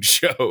Truman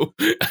Show,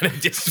 and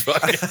it just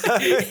fucking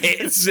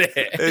hits it.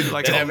 It's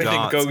like and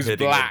everything goes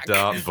black.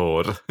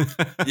 Dartboard.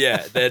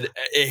 Yeah, then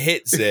it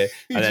hits it,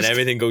 and then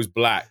everything goes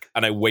black,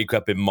 and I wake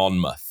up in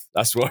Monmouth.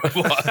 That's what I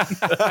want.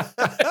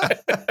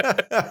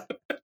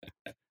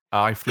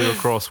 I flew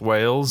across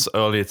Wales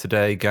earlier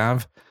today,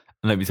 Gav,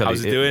 and let me tell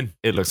How's you, it doing?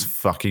 It looks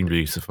fucking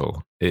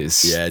beautiful. It's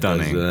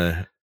stunning.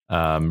 It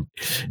does,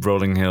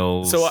 rolling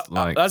hills. So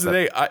that's the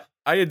thing.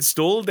 I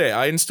installed it.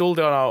 I installed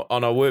it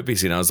on our work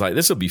PC, and I was like,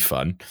 "This will be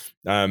fun."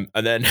 And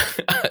then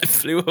I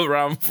flew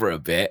around for a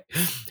bit,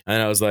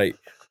 and I was like,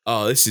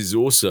 "Oh, this is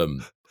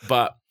awesome!"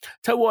 But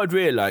tell you what I'd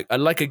really like. I'd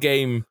like a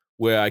game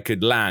where I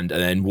could land and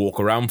then walk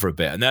around for a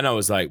bit. And then I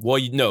was like,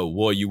 what you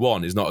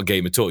want is not a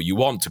game at all. You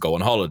want to go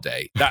on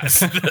holiday. That's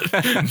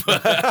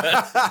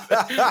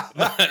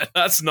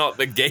that's not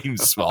the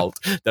game's fault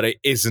that it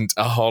isn't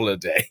a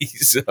holiday.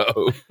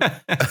 So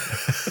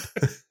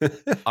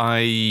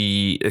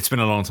it's been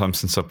a long time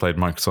since I played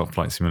Microsoft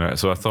Flight Simulator,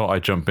 so I thought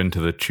I'd jump into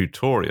the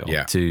tutorial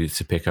to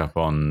pick up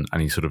on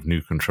any sort of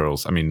new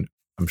controls. I mean,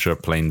 I'm sure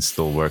planes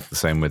still work the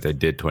same way they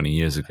did 20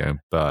 years ago,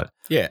 but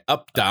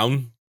up,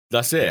 down,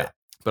 that's it. Yeah.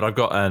 But I've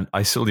got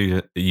I still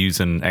use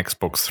an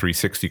Xbox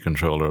 360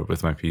 controller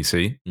with my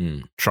PC.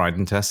 Tried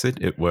and tested,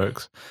 it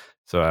works.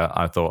 So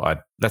I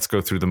thought let's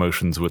go through the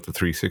motions with the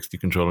 360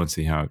 controller and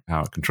see how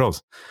it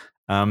controls.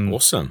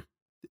 Awesome.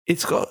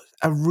 It's got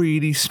a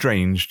really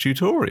strange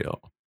tutorial.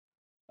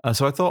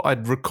 So I thought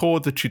I'd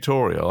record the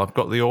tutorial. I've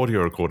got the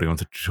audio recording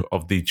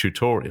of the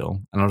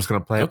tutorial, and I'm just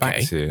going to play it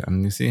back to you,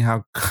 and you see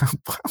how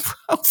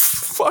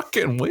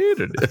fucking weird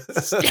it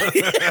is.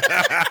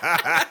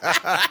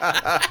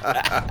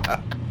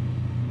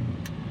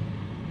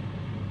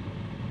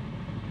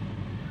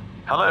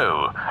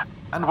 Hello,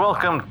 and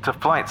welcome to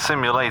Flight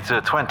Simulator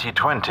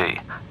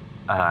 2020.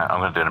 I'm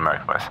going to do an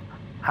American voice.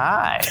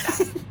 Hi,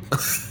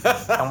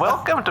 and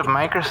welcome to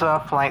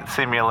Microsoft Flight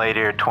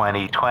Simulator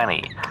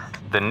 2020.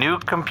 The new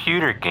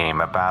computer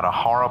game about a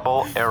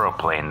horrible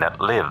aeroplane that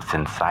lives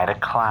inside a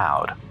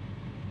cloud.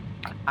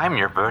 I'm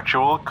your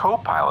virtual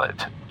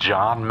co-pilot,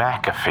 John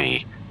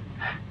McAfee.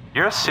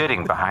 You're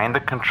sitting behind the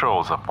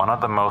controls of one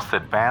of the most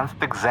advanced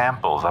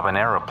examples of an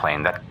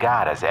aeroplane that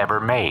God has ever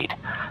made,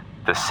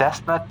 the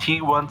Cessna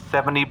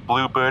T-170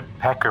 Bluebird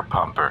Pecker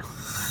Pumper.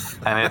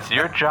 And it's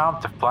your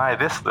job to fly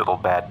this little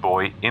bad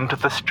boy into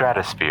the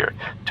stratosphere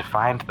to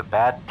find the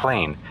bad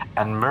plane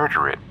and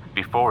murder it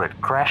before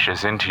it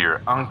crashes into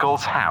your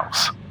uncle's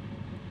house.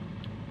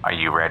 Are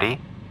you ready?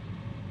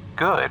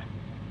 Good.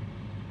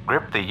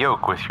 Grip the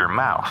yoke with your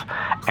mouth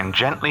and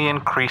gently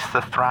increase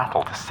the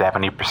throttle to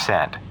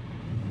 70%.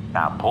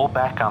 Now pull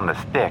back on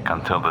the stick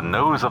until the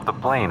nose of the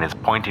plane is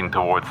pointing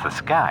towards the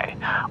sky,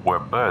 where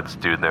birds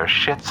do their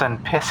shits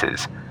and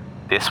pisses.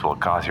 This will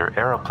cause your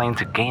aeroplane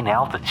to gain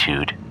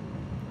altitude.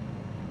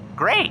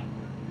 Great!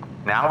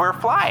 Now we're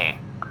flying.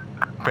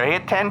 Pay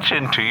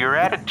attention to your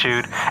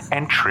attitude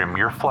and trim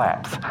your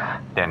flaps.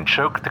 Then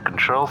choke the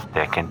control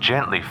stick and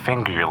gently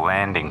finger your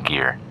landing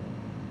gear.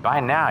 By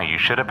now you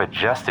should have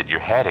adjusted your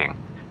heading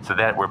so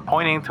that we're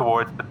pointing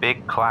towards the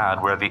big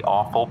cloud where the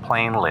awful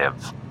plane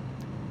lives.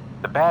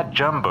 The bad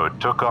jumbo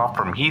took off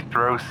from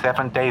Heathrow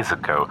 7 days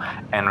ago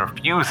and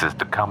refuses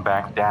to come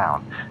back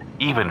down,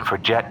 even for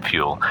jet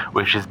fuel,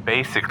 which is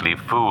basically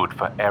food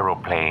for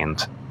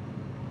aeroplanes.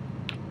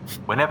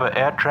 Whenever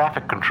air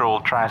traffic control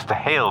tries to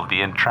hail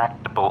the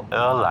intractable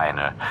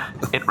airliner,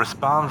 it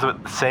responds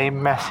with the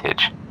same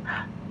message.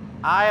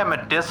 I am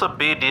a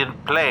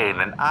disobedient plane,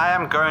 and I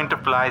am going to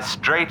fly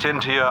straight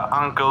into your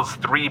uncle's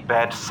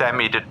 3-bed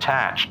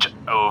semi-detached.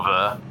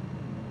 Over.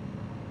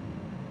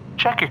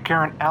 Check your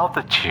current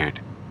altitude.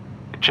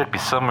 It should be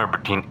somewhere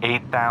between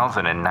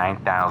 8,000 and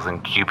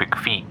 9,000 cubic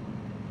feet.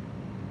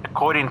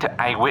 According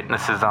to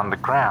eyewitnesses on the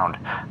ground,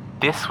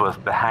 this was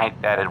the height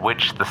at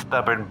which the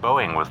stubborn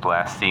Boeing was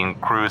last seen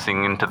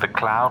cruising into the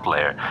cloud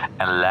layer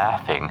and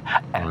laughing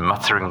and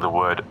muttering the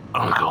word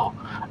uncle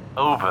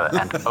over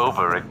and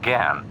over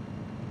again.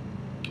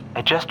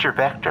 Adjust your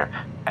vector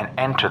and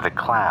enter the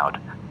cloud,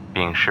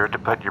 being sure to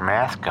put your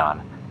mask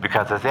on,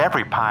 because as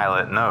every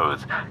pilot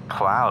knows,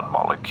 cloud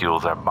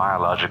molecules are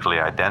biologically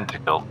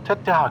identical to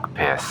dog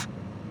piss.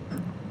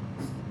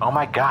 Oh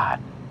my God,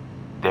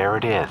 there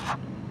it is.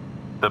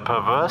 The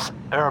perverse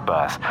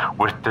Airbus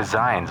with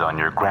designs on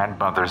your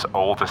grandmother's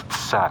oldest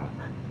son,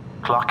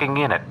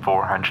 clocking in at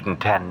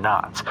 410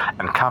 knots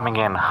and coming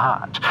in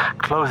hot,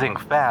 closing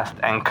fast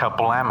and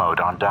kablamoed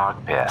on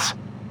dog piss.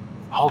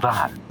 Hold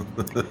on.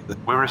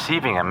 We're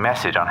receiving a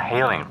message on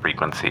hailing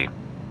frequency.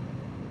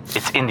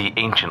 It's in the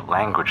ancient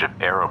language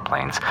of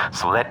aeroplanes,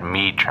 so let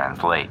me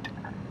translate.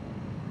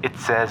 It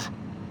says,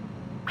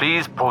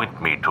 please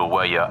point me to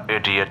where your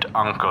idiot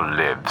uncle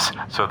lives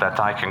so that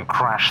I can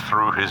crash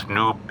through his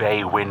new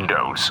bay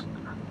windows.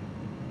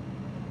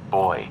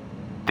 Boy,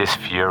 this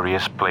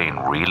furious plane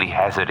really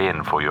has it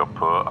in for your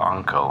poor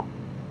uncle.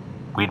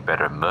 We'd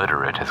better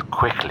murder it as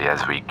quickly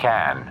as we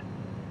can.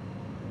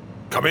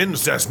 Come in,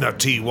 Cessna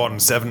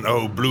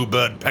T-170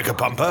 Bluebird Pecker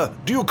Pumper.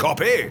 Do you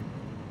copy?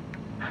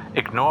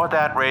 Ignore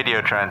that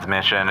radio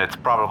transmission. It's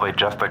probably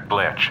just a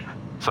glitch.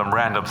 Some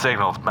random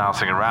signals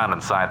bouncing around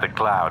inside the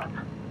cloud.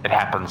 It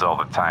happens all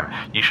the time.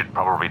 You should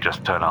probably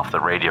just turn off the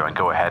radio and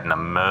go ahead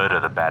and murder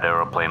the bad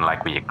aeroplane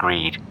like we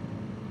agreed.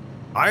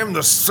 I am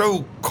the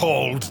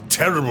so-called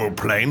terrible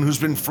plane who's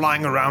been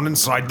flying around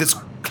inside this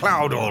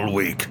cloud all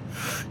week.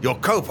 Your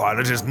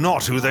co-pilot is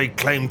not who they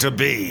claim to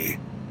be.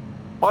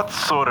 What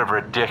sort of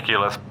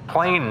ridiculous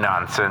plane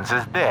nonsense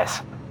is this?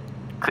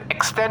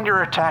 Extend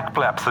your attack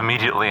flaps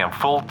immediately and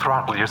full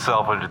throttle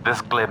yourself into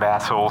this glib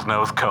asshole's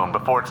nose cone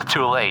before it's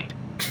too late.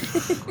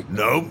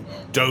 No,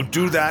 don't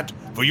do that,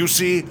 for you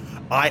see,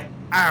 I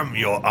am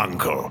your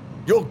uncle.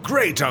 Your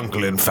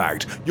great-uncle, in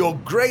fact. Your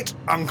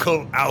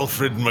great-uncle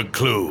Alfred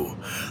McClue.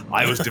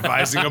 I was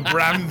devising a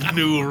brand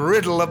new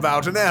riddle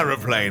about an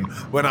aeroplane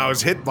when I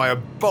was hit by a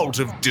bolt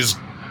of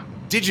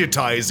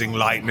digitizing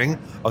lightning.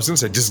 I was going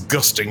to say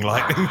disgusting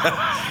lightning.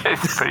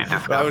 It's pretty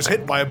disgusting. I was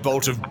hit by a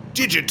bolt of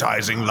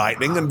digitizing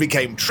lightning and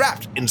became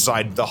trapped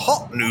inside the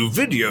hot new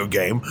video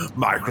game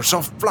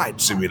Microsoft Flight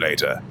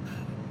Simulator.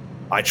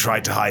 I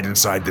tried to hide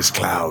inside this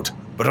cloud,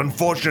 but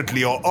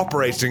unfortunately your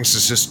operating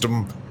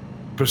system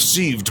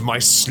perceived my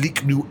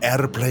sleek new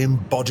airplane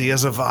body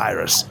as a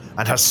virus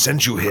and has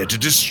sent you here to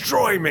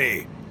destroy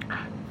me.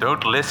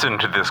 Don't listen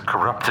to this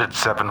corrupted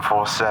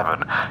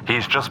 747.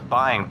 He's just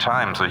buying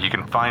time so he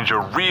can find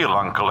your real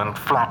uncle and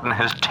flatten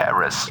his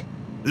terrorists.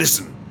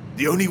 Listen,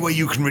 the only way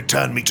you can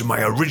return me to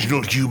my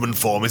original human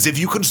form is if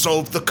you can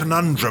solve the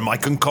conundrum I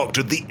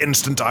concocted the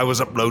instant I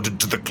was uploaded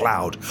to the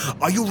cloud.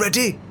 Are you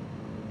ready?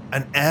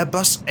 An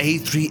Airbus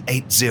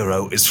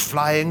A380 is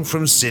flying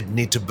from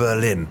Sydney to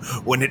Berlin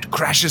when it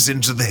crashes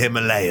into the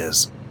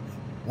Himalayas.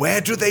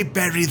 Where do they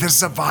bury the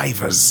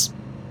survivors?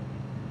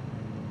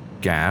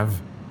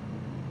 Gav?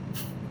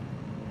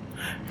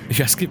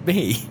 You asking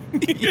me?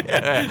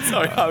 Yeah.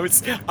 Sorry, I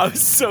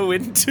was so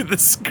into the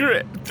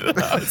script.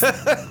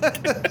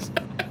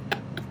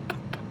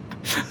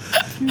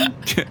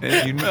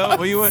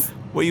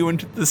 Were you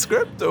into the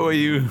script, or were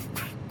you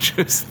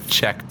just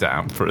checked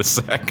out for a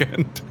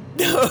second?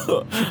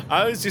 No,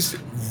 I was just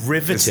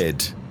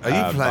riveted. Are you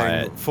by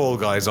playing it. Fall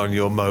Guys on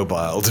your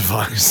mobile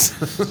device?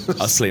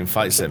 I was playing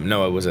Fight Sim.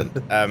 No, I wasn't.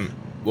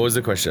 What was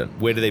the question?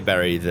 Where do they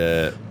bury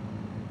the...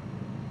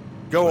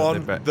 Go Where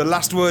on. they The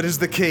last word is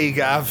the key,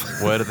 Gav.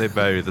 Where do they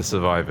bury the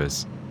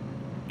survivors?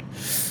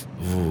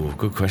 Ooh,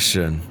 good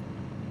question.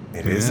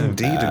 It is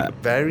indeed a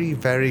very,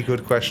 very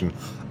good question.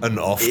 An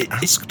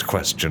oft-asked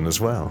question as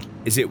well.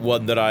 Is it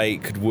one that I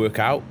could work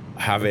out?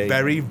 Having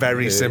Very,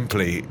 very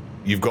simply,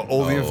 you've got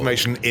all the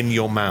information in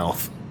your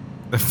mouth.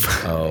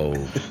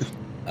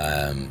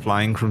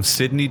 Flying from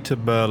Sydney to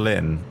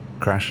Berlin,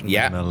 crashing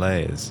Yeah. in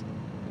Malaise.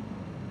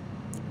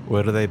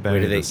 Where do they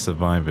bury the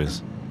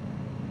survivors?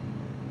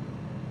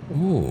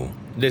 Ooh,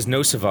 there's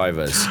no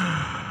survivors.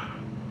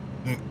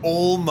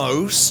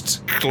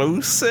 Almost.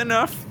 Close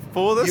enough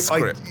for the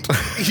script.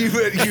 You've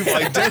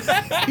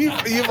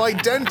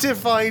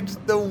identified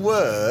the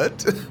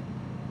word.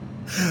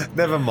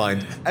 Never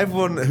mind.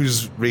 Everyone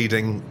who's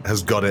reading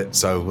has got it,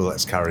 so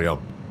let's carry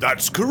on.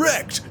 That's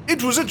correct.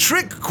 It was a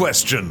trick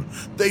question.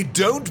 They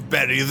don't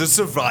bury the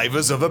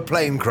survivors of a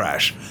plane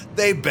crash.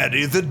 They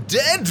bury the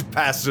dead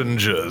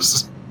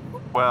passengers.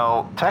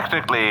 Well,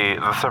 technically,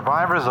 the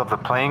survivors of the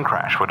plane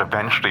crash would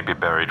eventually be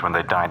buried when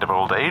they died of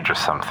old age or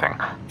something.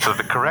 So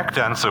the correct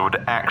answer would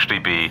actually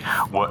be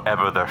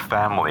whatever their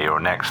family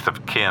or next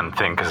of kin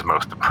think is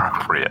most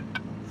appropriate.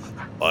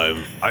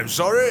 I'm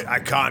sorry, I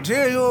can't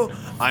hear you.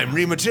 I'm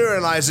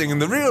rematerializing in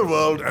the real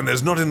world, and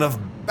there's not enough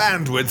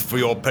bandwidth for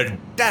your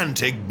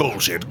pedantic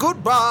bullshit.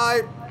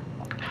 Goodbye.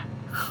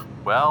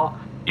 Well,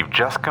 you've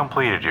just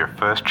completed your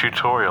first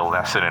tutorial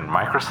lesson in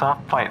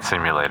Microsoft Flight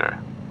Simulator.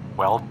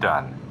 Well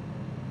done.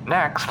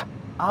 Next,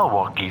 I'll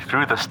walk you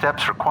through the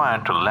steps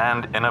required to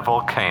land in a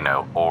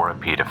volcano or a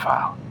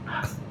pedophile.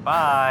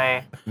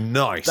 Bye.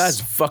 Nice.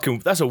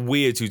 That's a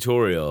weird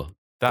tutorial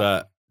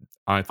that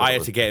I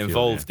had to get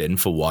involved in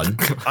for one.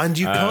 And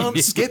you can't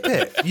skip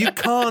it. You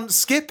can't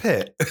skip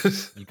it.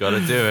 You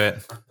gotta do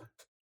it.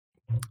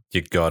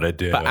 You gotta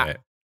do it.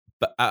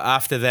 But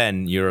after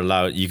then,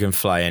 you can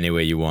fly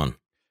anywhere you want.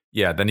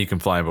 Yeah, then you can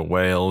fly over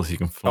Wales, you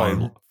can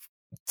fly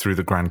through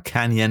the Grand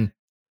Canyon.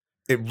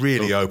 It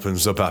really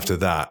opens up after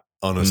that,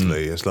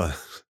 honestly. It's like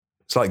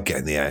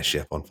getting the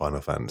airship on Final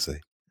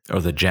Fantasy.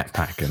 Or the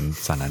jetpack in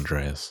San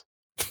Andreas.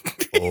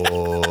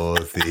 Or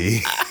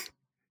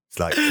it's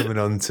like coming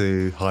on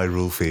to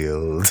Hyrule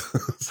Field.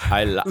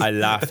 I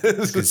laughed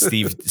because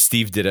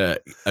Steve did a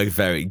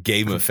very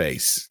gamer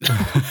face.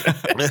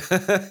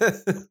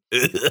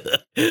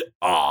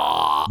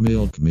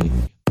 Milk me,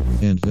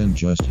 and then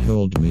just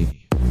hold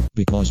me,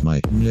 because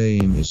my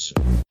name is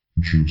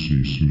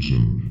Juicy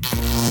Susan.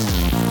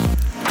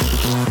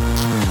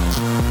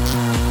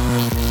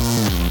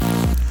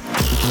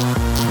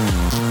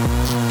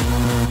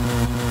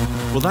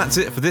 Well, that's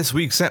it for this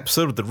week's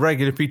episode of the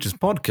Regular Features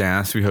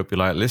Podcast. We hope you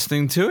like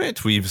listening to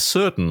it. We've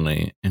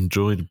certainly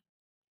enjoyed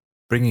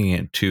bringing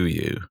it to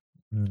you.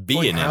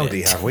 Being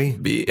have we?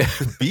 Being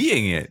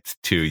it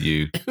to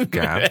you,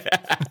 Gav.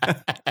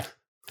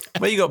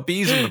 Well, you got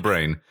bees in the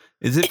brain.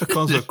 Is it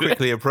because we're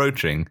quickly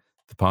approaching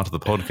the part of the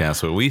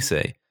podcast where we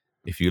say,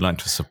 if you'd like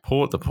to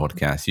support the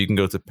podcast, you can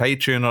go to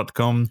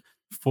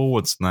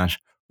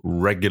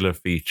patreon.com/regular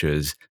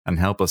features and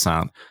help us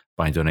out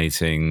by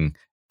donating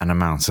an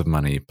amount of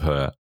money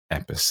per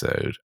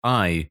episode.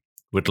 I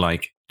would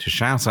like to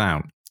shout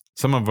out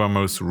some of our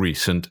most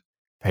recent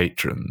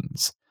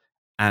patrons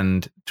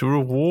and to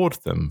reward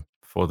them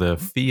for their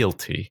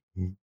fealty.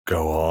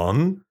 Go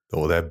on.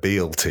 Or their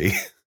BLT.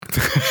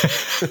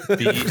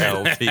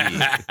 BLT.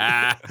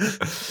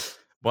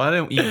 Why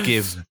don't you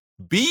give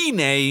B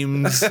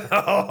names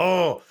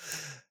to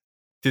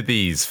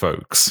these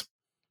folks?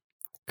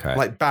 Okay.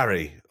 Like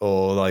Barry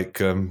or like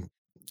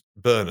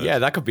Bernard. Yeah,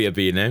 that could be a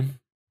B name.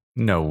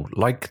 No,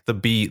 like the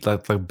bee,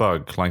 like the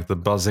bug, like the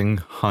buzzing,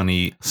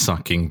 honey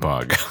sucking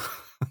bug.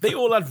 They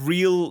all had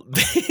real.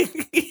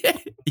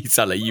 You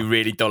sound like you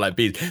really don't like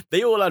bees.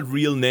 They all had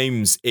real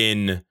names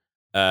in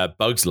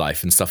Bug's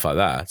Life and stuff like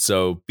that.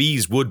 So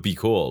bees would be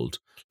called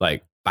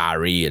like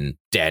Barry and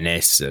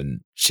Dennis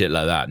and shit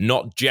like that.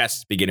 Not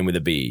just beginning with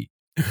a B.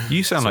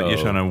 You sound like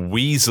you're trying to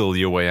weasel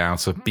your way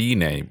out of bee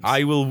names.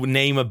 I will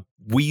name a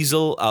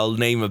weasel. I'll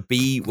name a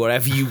bee.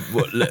 Whatever you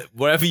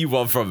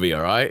want from me.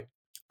 All right.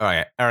 All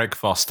right, Eric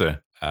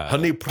Foster.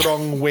 Honey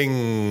prong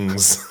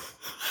wings.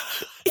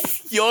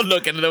 You're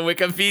looking at the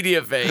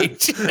Wikipedia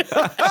page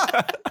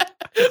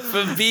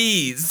for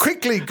bees.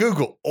 Quickly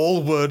Google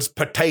all words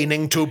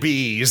pertaining to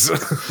bees.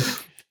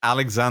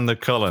 Alexander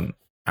Cullen.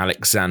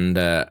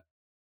 Alexander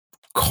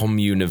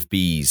Commune of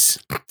Bees.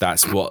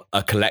 That's what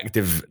a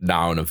collective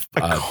noun of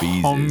bees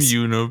is.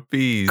 Commune of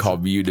bees.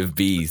 Commune of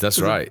bees. That's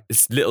right.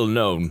 It's little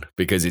known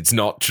because it's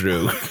not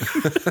true.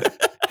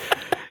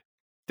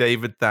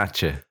 David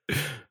Thatcher.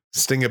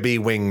 Stinger bee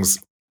wings.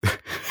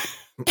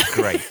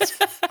 Great.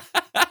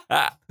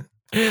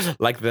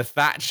 Like the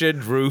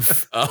thatched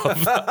roof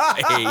of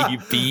a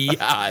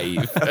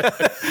beehive.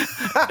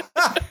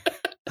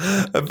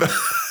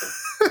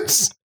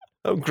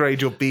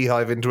 Upgrade your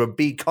beehive into a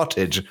bee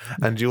cottage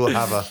and you will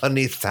have a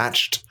honey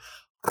thatched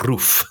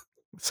Roof.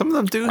 Some of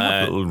them do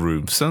have little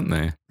roofs, don't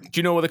they? Do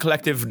you know what the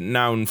collective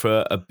noun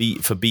for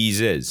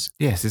bees is?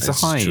 Yes, it's a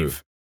hive. True.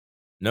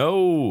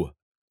 No,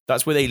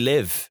 that's where they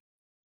live.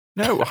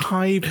 No, a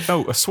hive.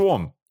 Oh, a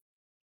swarm.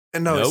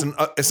 No,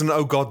 it's an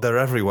oh god, they're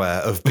everywhere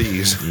of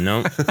bees.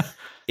 No,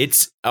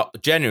 it's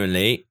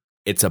genuinely,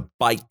 it's a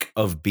bike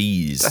of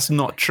bees. That's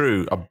not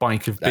true. A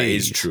bike of bees. That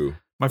is true.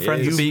 My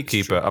friend's a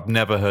beekeeper. I've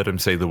never heard him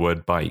say the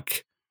word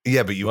bike.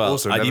 Yeah, but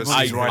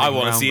I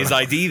want to see his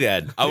ID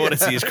then. I want to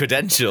see his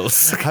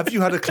credentials. Have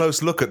you had a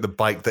close look at the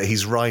bike that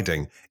he's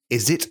riding?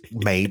 Is it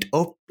made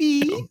of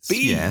bees?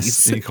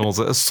 Yes, he calls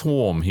it a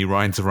swarm. He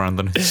rides around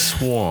on his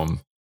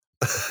swarm.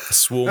 A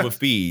swarm of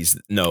bees?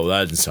 No,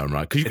 that doesn't sound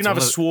right. Because you can have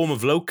a swarm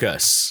of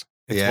locusts.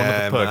 It's one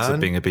of the perks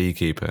of being a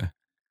beekeeper.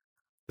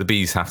 The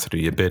bees have to do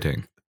your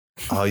bidding.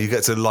 Oh, you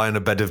get to lie in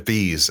a bed of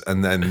bees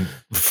and then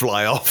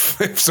fly off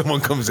if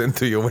someone comes in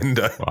through your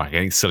window. Well, I'm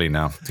getting silly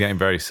now. It's getting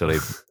very silly.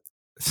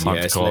 It's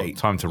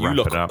time to wrap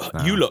it up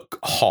now. You look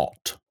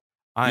hot.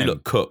 You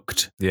look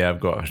cooked. Yeah, I've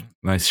got a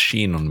nice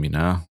sheen on me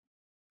now.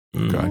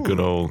 Got a good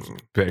old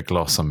bit of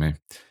gloss on me.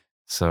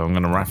 So I'm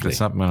going to wrap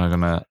this up and I'm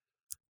going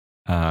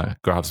to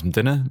go have some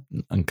dinner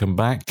and come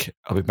back.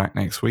 I'll be back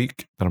next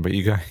week. Don't know about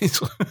you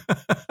guys.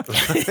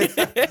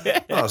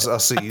 I'll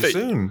see you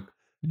soon.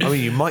 I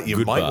mean, you might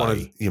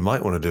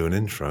want to do an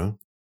intro.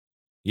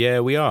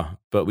 Yeah, we are,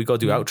 but we got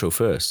to do outro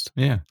first.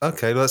 Yeah.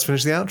 Okay, let's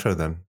finish the outro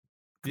then.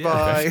 Yeah.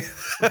 Bye.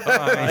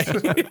 Bye.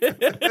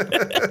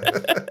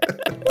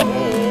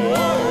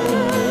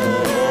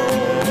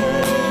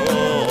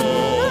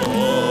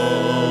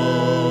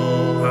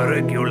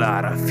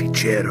 Regular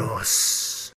ficheros.